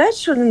basis, that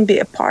shouldn't be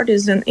a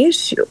partisan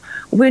issue.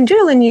 We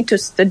really need to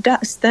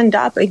stand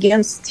up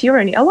against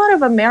tyranny. A lot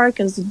of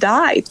Americans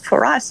died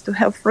for us to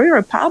have free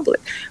republic.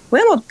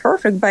 We're not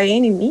perfect by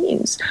any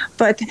means,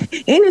 but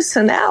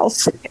anything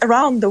else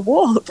around the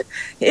world,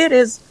 it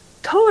is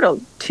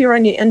total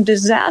tyranny and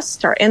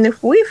disaster. And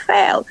if we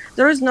fail,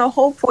 there is no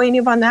hope for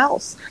anyone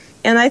else.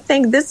 And I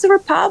think this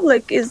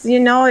republic is,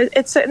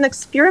 it's an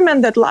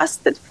experiment that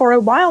lasted for a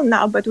while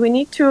now, but we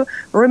need to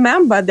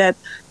remember that,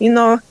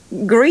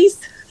 Greece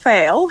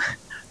failed,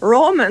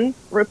 Roman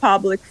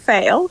Republic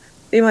failed,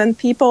 when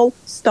people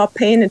stop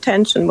paying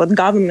attention what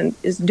government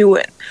is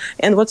doing.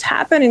 And what's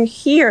happening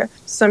here,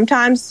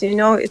 sometimes,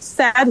 it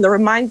sadly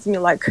reminds me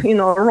like,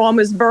 Rome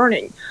is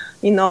burning.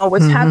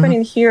 What's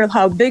happening here,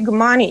 how big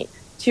money,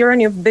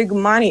 tyranny of big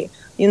money,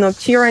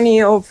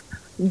 tyranny of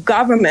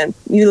government.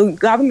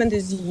 Government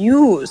is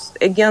used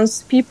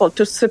against people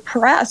to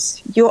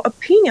suppress your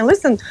opinion.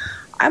 Listen,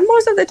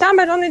 most of the time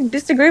I don't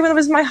disagree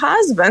with my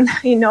husband,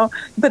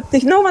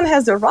 but no one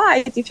has a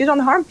right, if you don't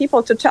harm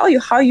people, to tell you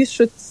how you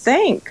should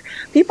think.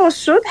 People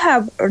should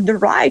have the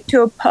right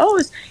to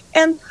oppose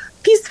and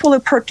peacefully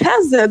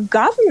protest the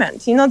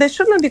government. They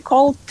shouldn't be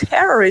called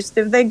terrorists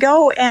if they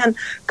go and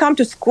come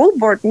to school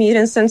board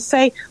meetings and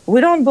say,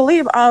 we don't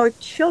believe our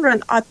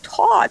children are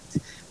taught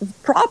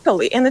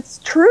properly. And it's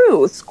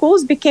true.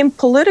 Schools became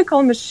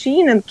political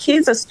machine and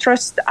kids are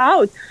stressed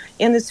out.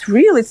 And it's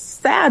really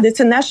sad.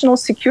 It's a national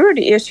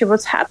security issue,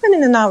 what's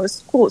happening in our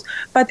schools.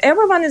 But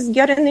everyone is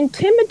getting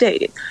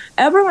intimidated.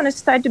 Everyone is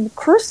starting to be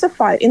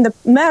crucified in the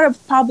matter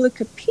of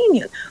public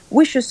opinion,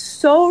 which is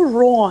so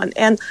wrong.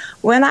 And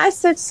when I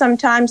sit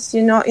sometimes,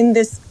 in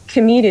these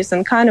committees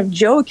and kind of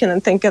joking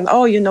and thinking,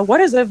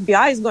 what is the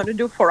FBI is going to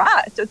do for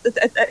us,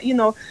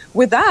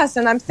 with us?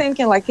 And I'm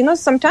thinking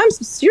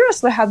sometimes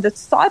seriously have that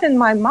thought in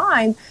my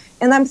mind.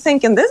 And I'm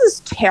thinking, this is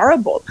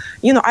terrible.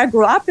 I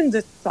grew up in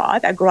this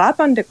thought. I grew up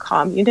under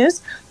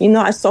communists.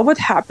 I saw what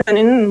happened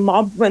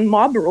when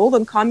mob rule,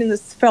 when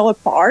communists fell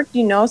apart.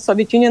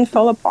 Soviet Union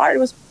fell apart. It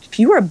was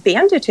pure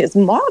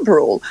banditism, mob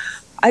rule.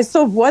 I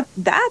saw what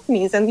that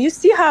means. And you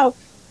see how,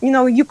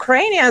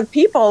 Ukrainian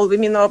people,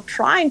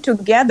 trying to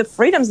get the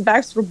freedoms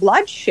back through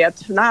bloodshed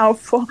now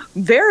for a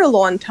very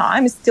long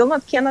time,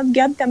 cannot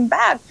get them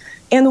back.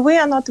 And we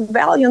are not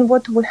valuing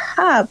what we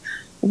have.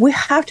 We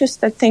have to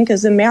start thinking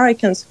as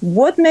Americans,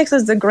 what makes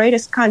us the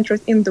greatest country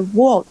in the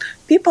world?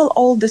 People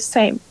all the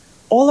same,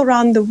 all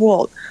around the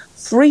world.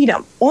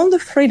 Freedom, only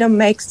freedom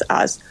makes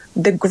us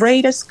the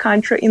greatest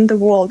country in the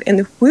world.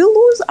 And if we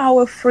lose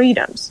our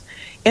freedoms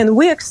and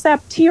we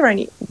accept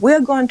tyranny,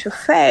 we're going to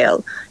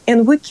fail.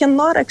 And we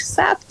cannot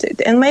accept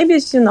it. And maybe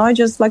it's,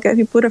 just like if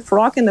you put a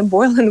frog in the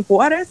boiling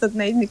water, that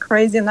made me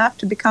crazy enough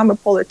to become a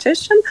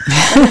politician.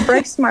 And it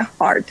breaks my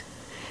heart.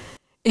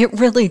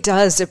 It really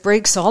does. It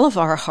breaks all of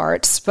our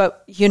hearts.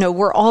 But,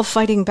 we're all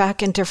fighting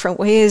back in different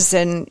ways.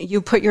 And you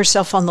put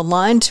yourself on the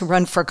line to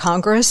run for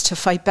Congress, to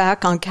fight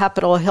back on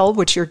Capitol Hill,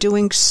 which you're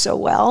doing so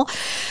well.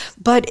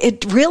 But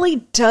it really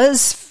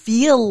does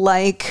feel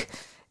like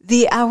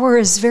the hour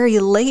is very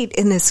late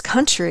in this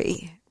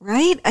country,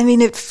 right? I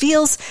mean, it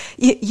feels,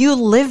 you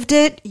lived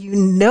it, you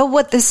know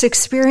what this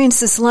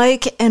experience is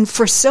like. And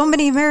for so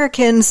many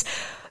Americans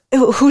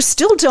who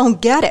still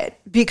don't get it,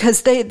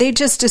 because they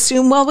just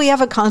assume, well, we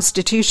have a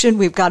constitution,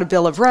 we've got a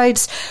Bill of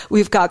Rights,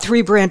 we've got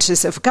 3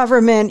 branches of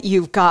government,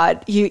 you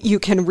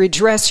can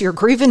redress your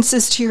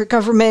grievances to your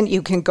government,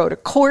 you can go to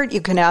court, you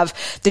can have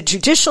the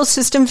judicial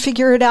system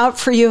figure it out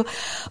for you.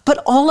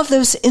 But all of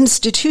those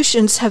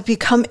institutions have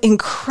become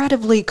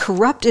incredibly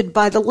corrupted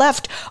by the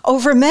left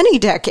over many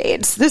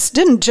decades. This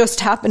didn't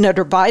just happen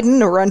under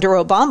Biden or under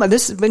Obama.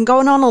 This has been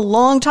going on a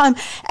long time.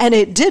 And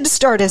it did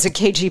start as a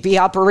KGB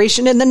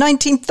operation in the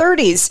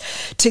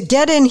 1930s to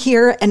get in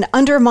here and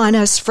undermine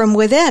us from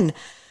within.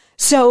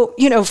 So,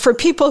 for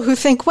people who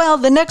think, well,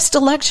 the next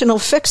election will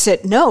fix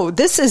it. No,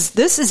 this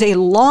is a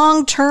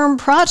long-term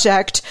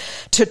project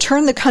to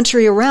turn the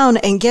country around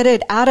and get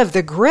it out of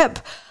the grip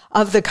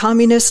of the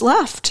communist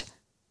left.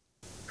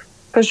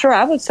 For sure,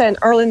 I would say in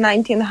early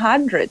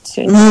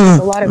 1900s,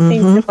 a lot of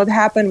things that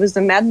happened with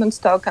the amendments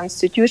to our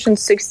Constitution.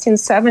 16,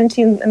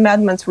 17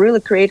 amendments really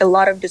create a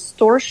lot of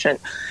distortion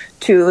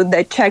to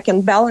the check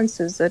and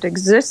balances that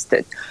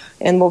existed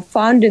and were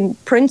founding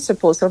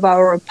principles of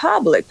our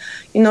republic.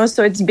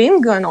 So it's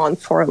been going on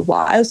for a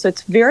while, so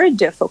it's very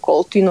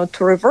difficult, to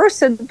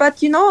reverse it.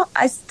 But,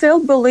 I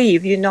still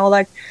believe, in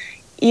the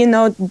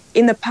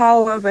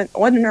power of an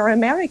ordinary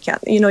American.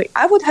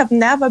 I would have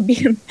never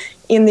been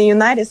in the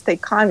United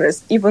States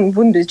Congress, even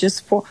wouldn't be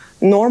just for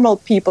normal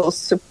people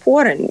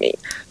supporting me.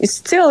 It's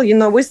still,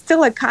 we're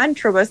still a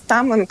country where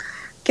someone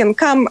can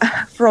come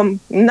from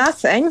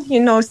nothing,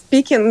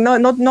 speaking,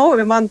 not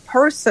knowing one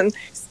person,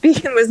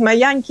 speaking with my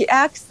Yankee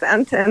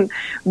accent and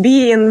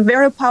be in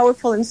very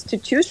powerful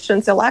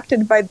institutions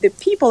elected by the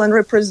people and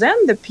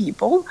represent the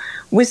people.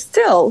 We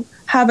still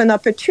have an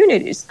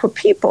opportunities for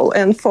people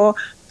and for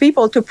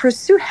people to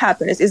pursue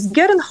happiness. It's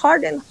getting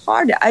harder and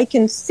harder. I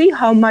can see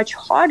how much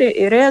harder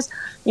it is.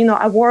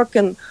 I work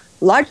in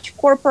large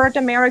corporate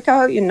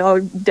America,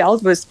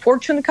 dealt with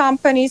fortune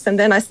companies, and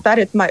then I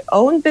started my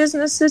own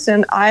businesses,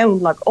 and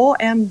I'm like,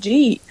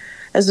 OMG,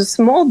 as a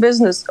small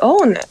business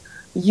owner,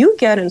 you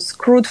getting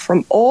screwed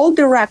from all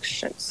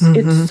directions.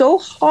 It's so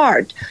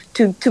hard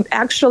to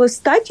actually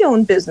start your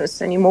own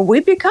business anymore. We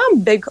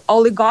become big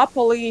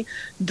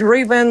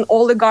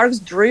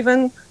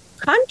oligarchs-driven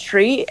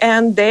country,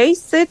 and they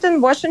sit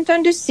in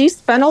Washington, D.C.,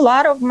 spend a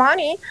lot of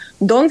money,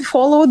 don't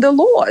follow the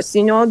laws.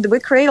 We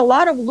create a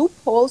lot of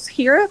loopholes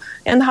here,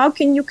 and how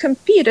can you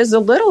compete as a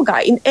little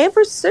guy in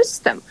every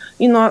system?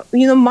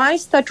 Might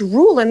start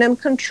ruling and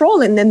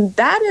controlling, and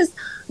that is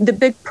the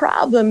big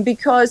problem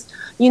because,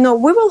 we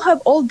will have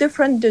all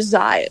different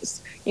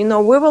desires. We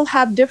will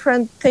have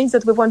different things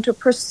that we want to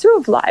pursue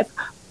of life,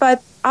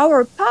 but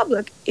our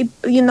public,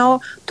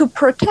 to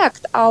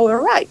protect our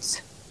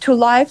rights to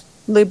life,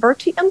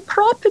 liberty, and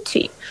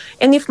property.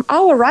 And if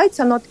our rights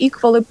are not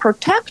equally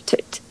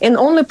protected and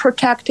only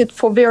protected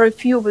for very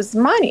few with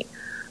money,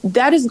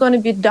 that is going to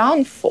be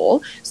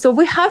downfall. So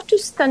we have to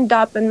stand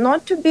up and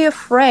not to be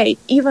afraid,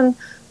 even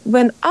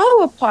when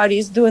our party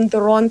is doing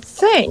the wrong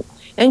thing,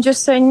 and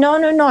just say,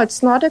 no,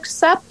 it's not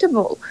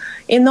acceptable.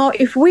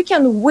 If we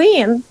can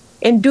win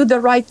and do the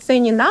right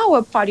thing in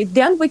our party,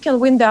 then we can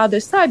win the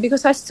other side,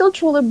 because I still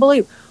truly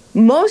believe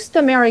most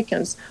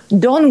Americans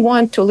don't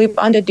want to live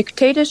under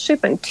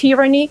dictatorship and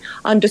tyranny,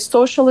 under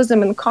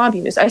socialism and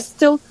communism. I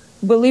still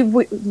believe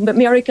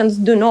Americans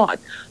do not.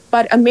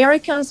 But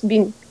Americans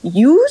being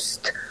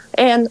used,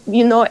 and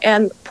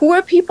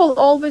poor people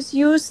always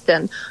used,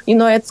 and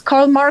it's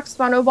Karl Marx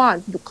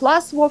 101, the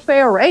class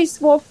warfare, race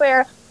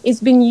warfare is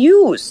being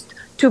used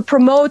to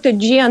promote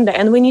agenda,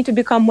 and we need to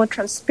become more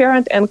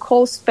transparent and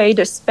call spade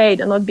a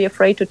spade and not be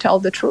afraid to tell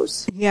the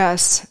truth.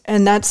 Yes,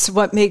 and that's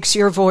what makes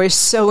your voice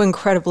so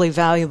incredibly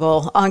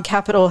valuable on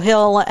Capitol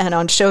Hill and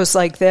on shows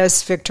like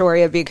this,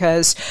 Victoria,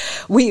 because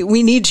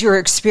we need your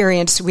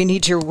experience, we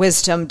need your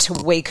wisdom to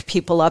wake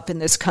people up in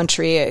this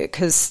country,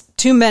 because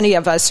too many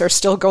of us are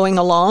still going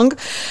along.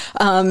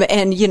 And,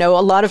 a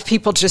lot of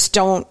people just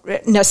don't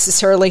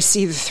necessarily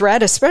see the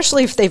threat,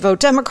 especially if they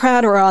vote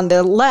Democrat or on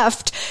the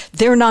left.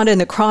 They're not in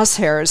the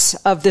crosshairs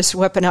of this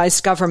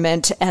weaponized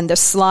government and the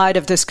slide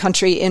of this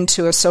country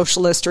into a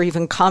socialist or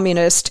even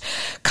communist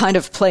kind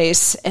of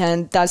place.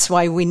 And that's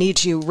why we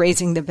need you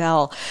raising the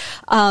bell.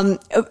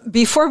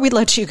 Before we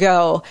let you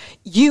go,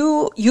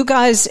 you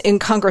guys in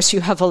Congress,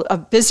 you have a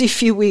busy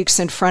few weeks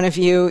in front of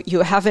you.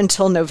 You have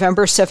until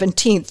November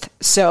 17th.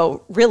 So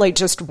really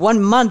just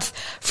 1 month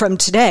from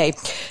today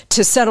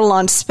to settle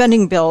on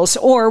spending bills,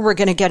 or we're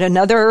going to get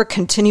another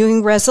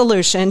continuing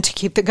resolution to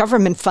keep the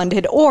government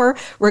funded, or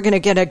we're going to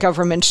get a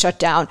government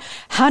shutdown.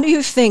 How do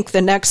you think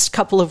the next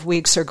couple of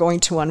weeks are going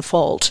to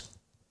unfold?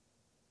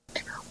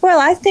 Well,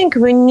 I think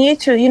we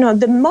need to,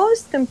 the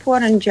most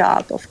important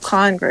job of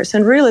Congress,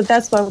 and really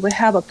that's why we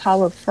have a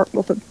power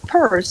of a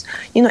purse,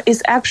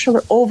 is actually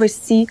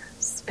oversee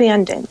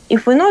spending.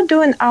 If we're not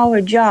doing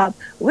our job,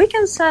 we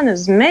can send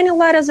as many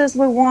letters as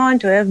we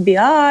want to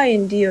FBI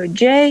and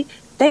DOJ.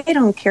 They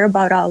don't care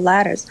about our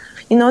letters.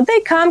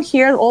 They come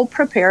here all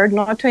prepared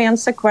not to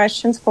answer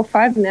questions for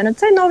 5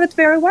 minutes. They know it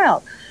very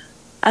well.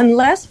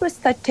 Unless we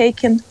start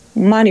taking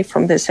money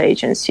from these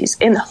agencies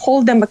and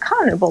hold them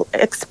accountable,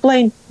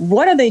 explain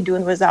what are they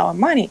doing with our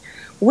money,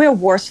 we're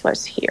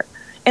worthless here.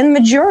 And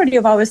majority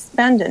of our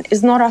spending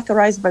is not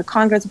authorized by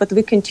Congress, but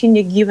we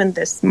continue giving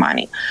this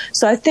money.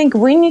 So I think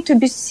we need to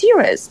be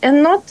serious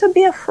and not to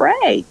be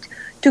afraid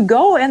to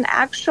go and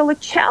actually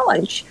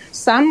challenge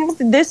some of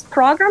these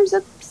programs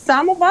that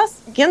some of us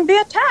can be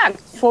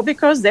attacked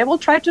because they will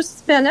try to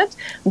spin it.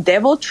 They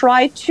will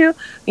try to,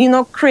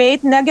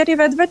 create negative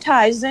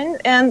advertising,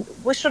 and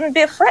we shouldn't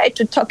be afraid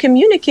to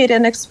communicate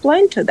and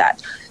explain to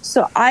that.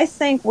 So I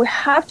think we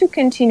have to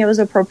continue with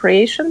the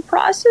appropriation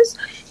process.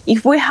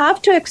 If we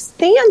have to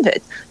extend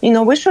it,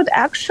 we should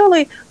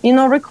actually,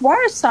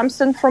 require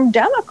something from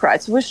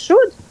Democrats. We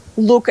should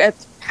look at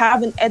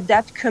having a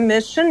debt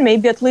commission,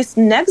 maybe at least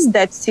next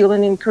debt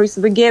ceiling increase.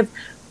 We gave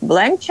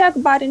blank check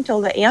but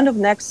until the end of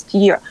next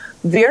year.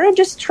 Very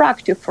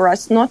destructive for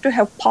us not to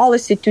have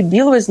policy to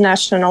deal with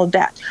national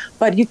debt.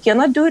 But you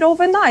cannot do it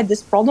overnight.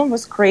 This problem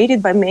was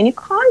created by many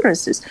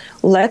Congresses.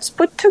 Let's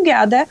put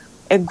together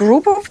a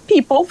group of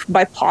people,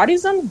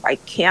 bipartisan,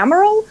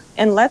 bicameral,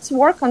 and let's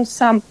work on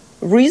some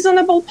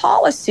reasonable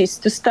policies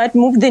to start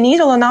move the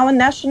needle on our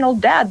national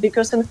debt,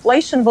 because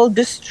inflation will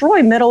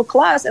destroy middle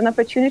class and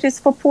opportunities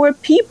for poor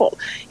people.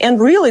 And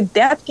really,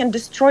 debt can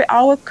destroy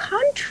our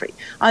country,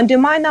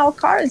 undermine our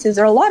currencies.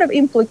 There are a lot of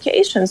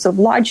implications of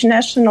large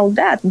national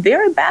debt,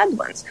 very bad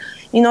ones.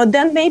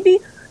 Then maybe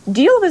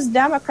deal with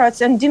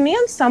Democrats and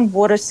demand some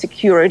border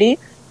security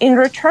in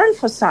return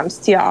for some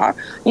CR,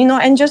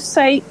 and just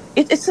say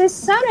it's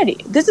insanity.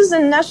 This is a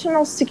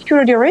national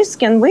security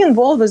risk, and we're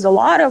involved with a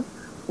lot of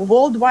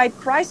worldwide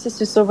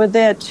crises over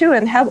there too,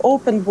 and have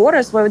open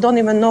borders where we don't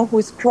even know who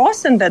is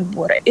crossing that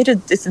border.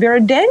 It's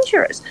very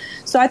dangerous.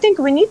 So I think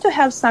we need to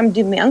have some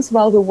demands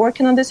while we're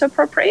working on this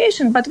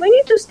appropriation, but we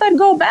need to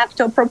go back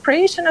to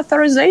appropriation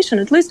authorization,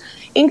 at least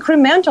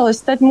incrementally,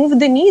 start move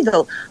the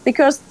needle,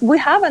 because we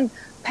haven't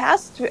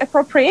passed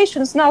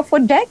appropriations now for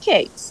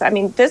decades. I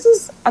mean, this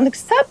is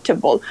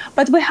unacceptable,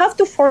 but we have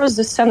to force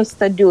the Senate to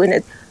start doing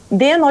it.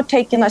 They're not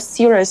taking us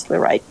seriously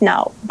right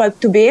now, but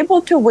to be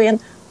able to win,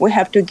 we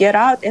have to get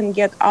out and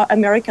get our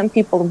American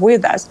people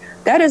with us.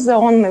 That is the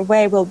only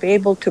way we'll be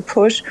able to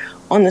push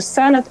on the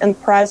Senate and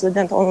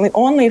President,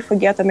 only if we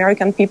get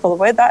American people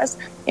with us,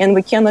 and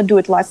we cannot do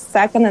it last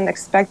second and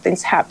expect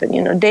things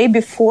happen. Day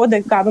before the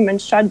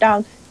government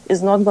shutdown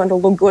is not going to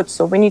look good,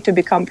 so we need to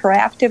become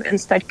proactive and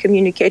start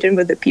communicating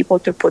with the people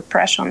to put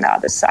pressure on the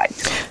other side.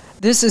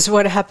 This is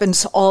what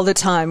happens all the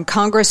time.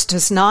 Congress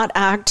does not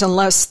act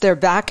unless their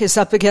back is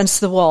up against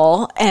the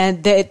wall,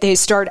 and they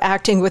start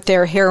acting with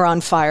their hair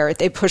on fire.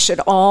 They push it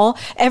all.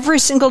 Every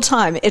single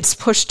time it's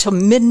pushed till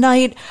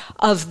midnight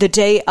of the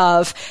day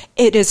of.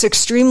 It is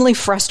extremely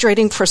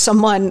frustrating for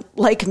someone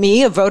like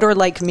me, a voter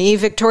like me,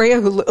 Victoria,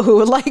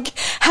 who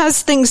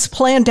has things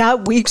planned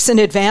out weeks in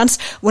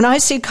advance. When I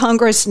see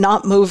Congress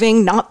not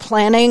moving, not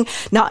planning,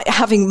 not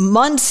having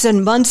months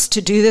and months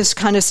to do this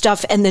kind of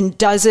stuff, and then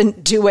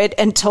doesn't do it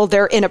until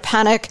they're in a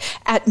panic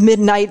at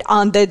midnight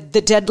on the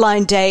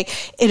deadline day,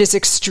 it is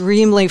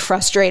extremely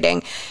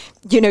frustrating.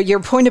 Your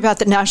point about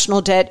the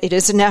national debt, it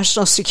is a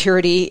national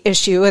security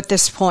issue at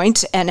this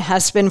point and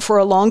has been for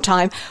a long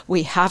time.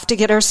 We have to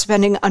get our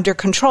spending under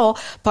control,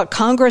 but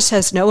Congress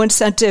has no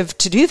incentive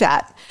to do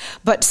that.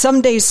 But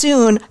someday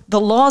soon,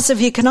 the laws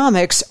of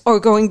economics are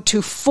going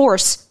to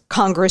force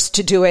Congress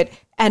to do it,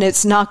 and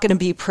it's not going to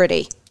be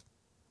pretty.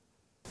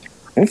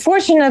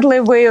 Unfortunately,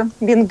 we've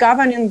been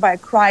governing by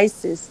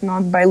crisis,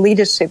 not by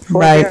leadership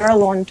for a very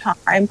long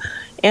time.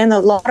 And a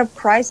lot of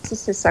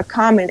crises are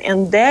coming,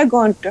 and they're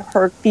going to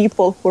hurt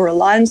people who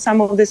rely on some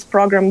of this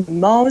program the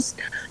most.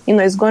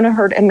 It's going to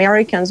hurt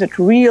Americans. It's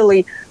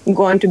really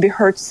going to be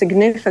hurt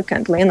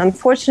significantly. And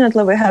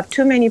unfortunately, we have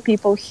too many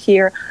people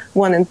here,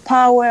 one in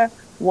power,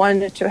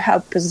 one to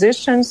have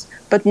positions,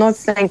 but not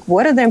think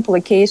what are the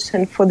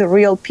implications for the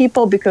real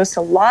people, because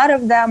a lot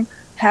of them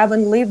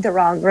haven't lived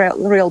around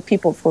real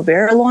people for a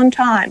very long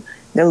time.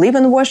 They live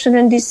in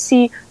Washington,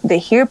 D.C. They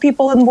hear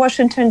people in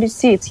Washington,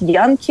 D.C. It's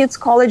young kids,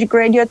 college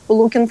graduates who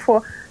are looking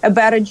for a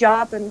better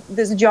job, and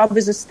this job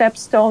is a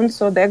stepstone,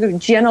 so they're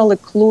generally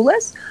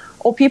clueless,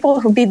 or people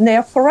who've been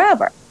there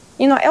forever.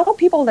 All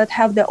people that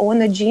have their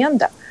own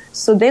agenda.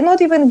 So they're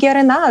not even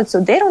getting out.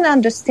 So they don't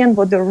understand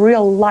what the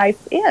real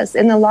life is.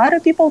 And a lot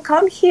of people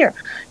come here.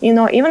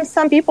 Even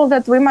some people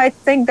that we might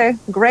think they're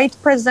great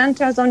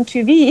presenters on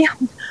TV,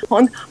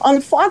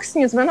 on Fox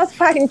News. We're not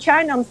fighting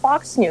China on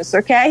Fox News,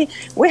 okay?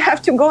 We have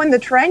to go in the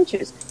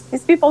trenches.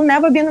 These people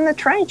never been in the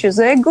trenches.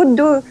 They could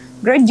do a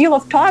great deal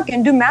of talk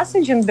and do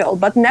messaging bill,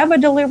 but never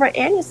deliver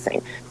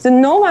anything. So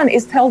no one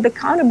is held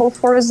accountable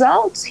for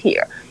results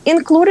here,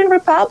 including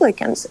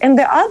Republicans. And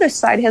the other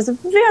side has a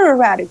very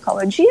radical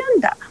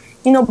agenda.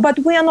 But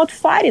we are not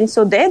fighting.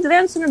 So they're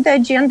advancing the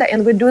agenda,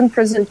 and we're doing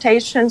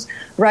presentations,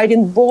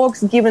 writing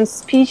books, giving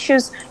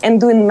speeches, and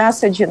doing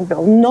messaging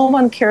bill. No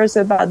one cares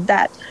about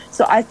that.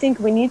 So I think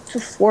we need to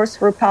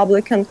force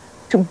Republicans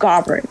to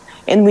govern,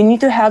 and we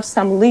need to have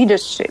some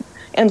leadership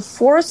and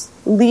force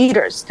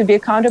leaders to be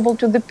accountable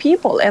to the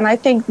people. And I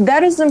think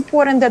that is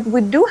important, that we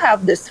do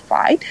have this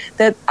fight,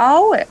 that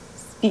our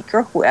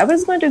speaker, whoever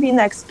is going to be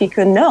next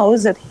speaker,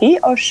 knows that he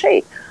or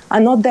she are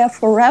not there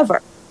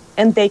forever.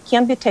 And they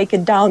can be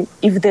taken down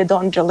if they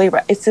don't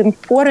deliver. It's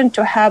important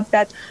to have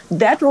that.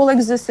 That rule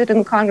existed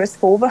in Congress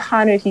for over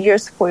 100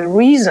 years for a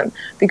reason,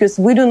 because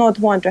we do not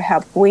want to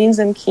have queens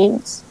and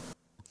kings.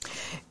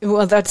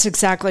 Well, that's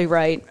exactly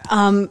right.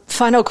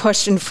 Final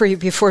question for you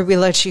before we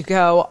let you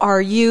go.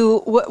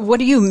 What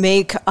do you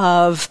make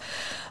of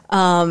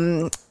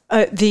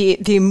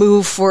the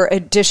move for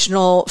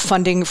additional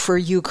funding for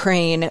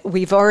Ukraine?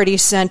 We've already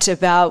sent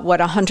about,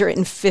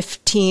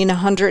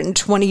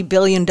 $120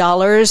 billion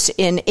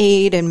in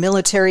aid and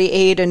military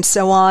aid and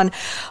so on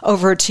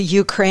over to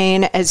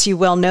Ukraine. As you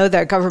well know,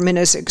 that government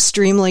is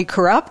extremely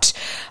corrupt.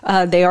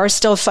 They are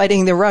still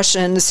fighting the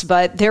Russians,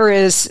 but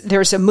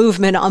there's a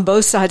movement on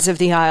both sides of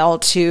the aisle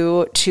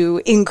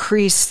to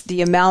increase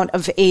the amount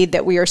of aid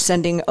that we are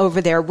sending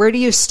over there. Where do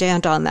you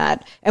stand on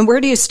that? And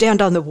where do you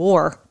stand on the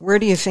war? Where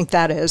do you think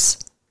that is?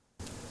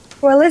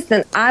 Well,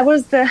 listen, I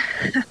was the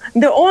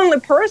only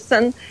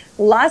person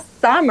last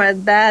summer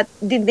that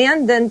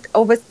demanded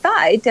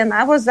oversight, and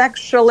I was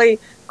actually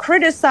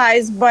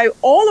criticized by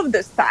all of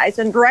the sides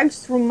and dragged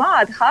through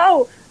mud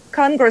how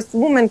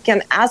Congresswoman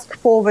can ask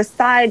for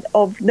oversight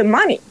of the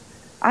money.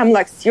 I'm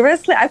like,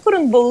 seriously? I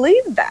couldn't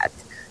believe that,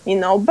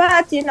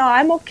 but,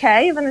 I'm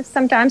okay. Even if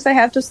sometimes I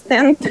have to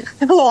stand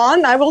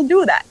alone, I will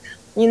do that.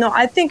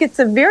 I think it's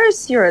a very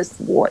serious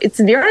war. It's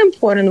a very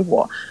important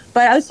war.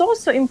 But it's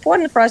also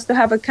important for us to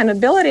have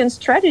accountability and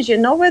strategy,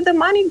 know where the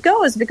money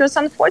goes, because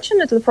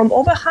unfortunately from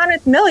over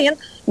 100 million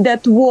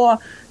that were,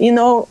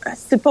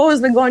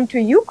 supposedly going to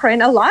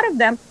Ukraine, a lot of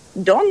them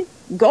don't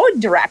go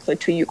directly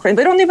to Ukraine.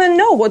 They don't even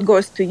know what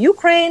goes to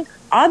Ukraine,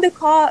 other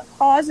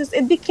causes.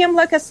 It became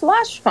like a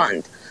slush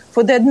fund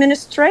for the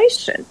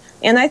administration.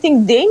 And I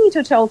think they need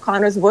to tell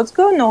Congress what's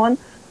going on,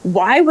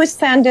 why we're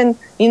sending,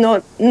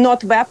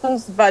 not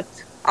weapons, but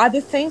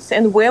other things,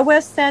 and where we're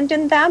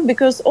sending them,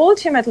 because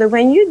ultimately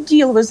when you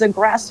deal with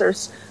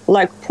aggressors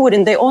like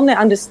Putin, they only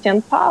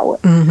understand power.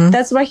 Mm-hmm.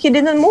 That's why he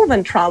didn't move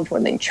when Trump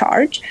was in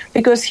charge,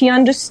 because he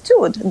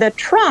understood that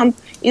Trump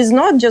is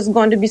not just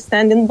going to be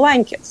sending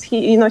blankets.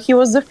 He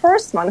was the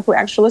first one who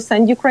actually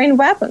sent Ukraine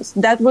weapons.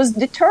 That was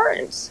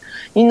deterrence.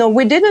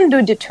 We didn't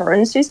do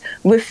deterrences.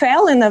 We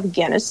failed in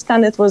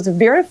Afghanistan. It was a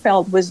very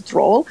failed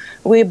withdrawal.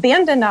 We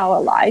abandoned our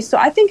allies. So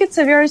I think it's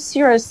a very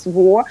serious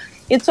war.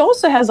 It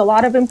also has a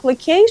lot of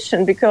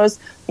implication because,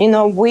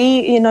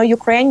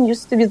 Ukraine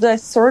used to be the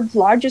third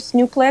largest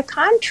nuclear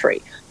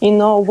country.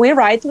 We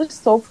rightly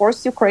so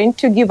forced Ukraine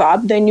to give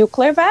up their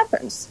nuclear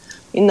weapons,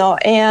 in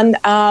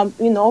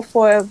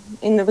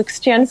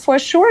exchange for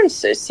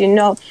assurances,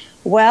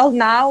 Well,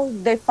 now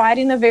they're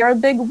fighting a very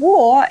big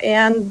war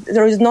and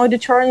there is no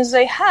deterrence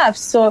they have.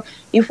 So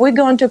if we're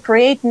going to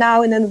create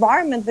now an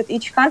environment that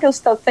each country will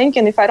start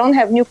thinking, if I don't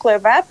have nuclear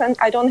weapons,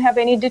 I don't have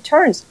any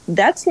deterrence.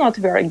 That's not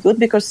very good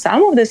because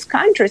some of these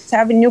countries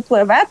having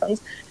nuclear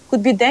weapons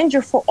could be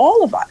danger for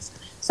all of us.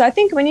 So I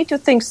think we need to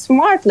think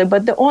smartly,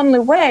 but the only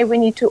way we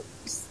need to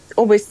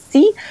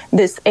oversee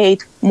this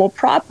aid more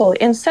properly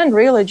and then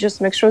really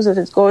just make sure that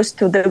it goes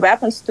to the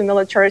weapons to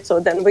military so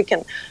then we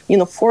can,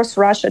 force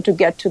Russia to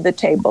get to the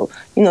table.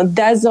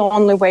 That's the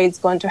only way it's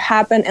going to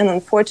happen. And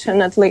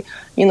unfortunately,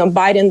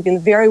 Biden been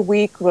very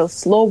weak with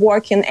slow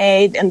working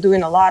aid and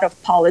doing a lot of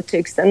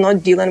politics and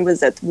not dealing with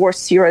that war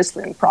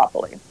seriously and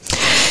properly.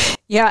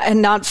 Yeah,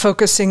 and not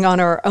focusing on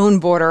our own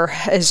border,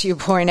 as you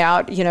point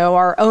out.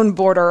 Our own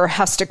border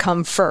has to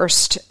come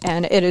first,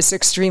 and it is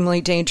extremely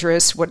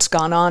dangerous what's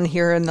gone on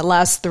here in the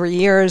last 3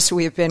 years.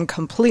 We've been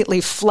completely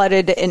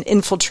flooded and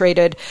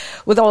infiltrated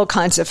with all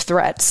kinds of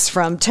threats,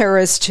 from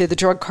terrorists to the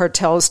drug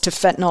cartels to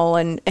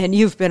fentanyl, and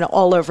you've been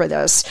all over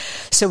this.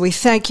 So we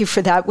thank you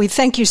for that. We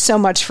thank you so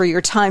much for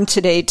your time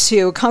today,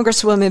 too.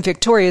 Congresswoman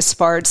Victoria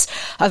Spartz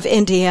of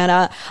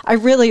Indiana, I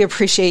really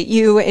appreciate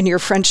you and your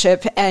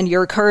friendship and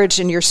your courage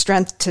and your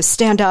strength to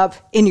stand up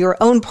in your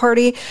own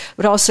party,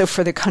 but also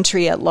for the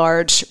country at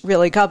large.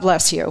 Really, God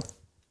bless you.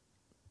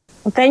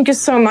 Well, thank you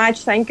so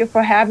much. Thank you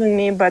for having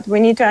me. But we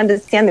need to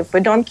understand if we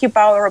don't keep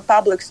our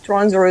republic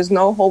strong, there is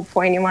no hope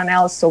for anyone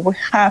else. So we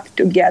have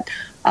to get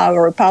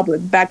our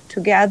republic back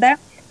together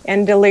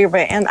and deliver.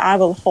 And I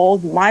will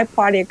hold my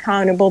party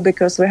accountable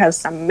because we have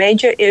some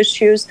major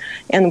issues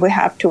and we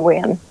have to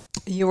win.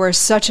 You are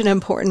such an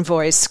important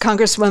voice.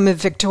 Congresswoman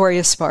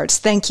Victoria Spartz,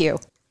 thank you.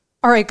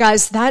 All right,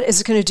 guys, that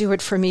is going to do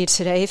it for me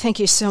today. Thank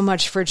you so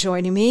much for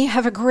joining me.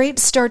 Have a great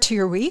start to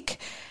your week.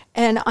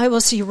 And I will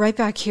see you right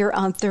back here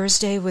on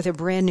Thursday with a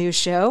brand new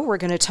show. We're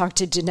going to talk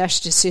to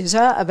Dinesh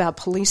D'Souza about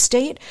police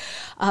state.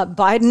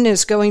 Biden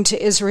is going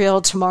to Israel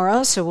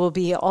tomorrow, so we'll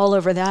be all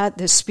over that,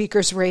 the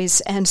speaker's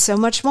race, and so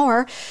much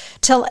more.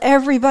 Tell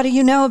everybody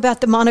you know about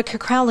the Monica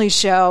Crowley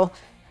Show.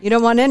 You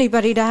don't want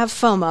anybody to have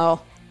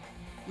FOMO.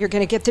 You're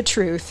going to get the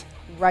truth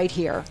right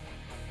here.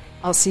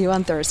 I'll see you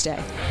on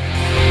Thursday.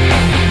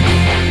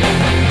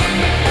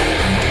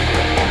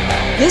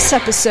 This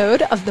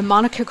episode of the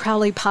Monica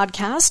Crowley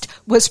Podcast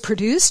was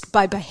produced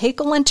by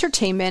Behakel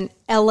Entertainment,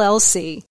 LLC.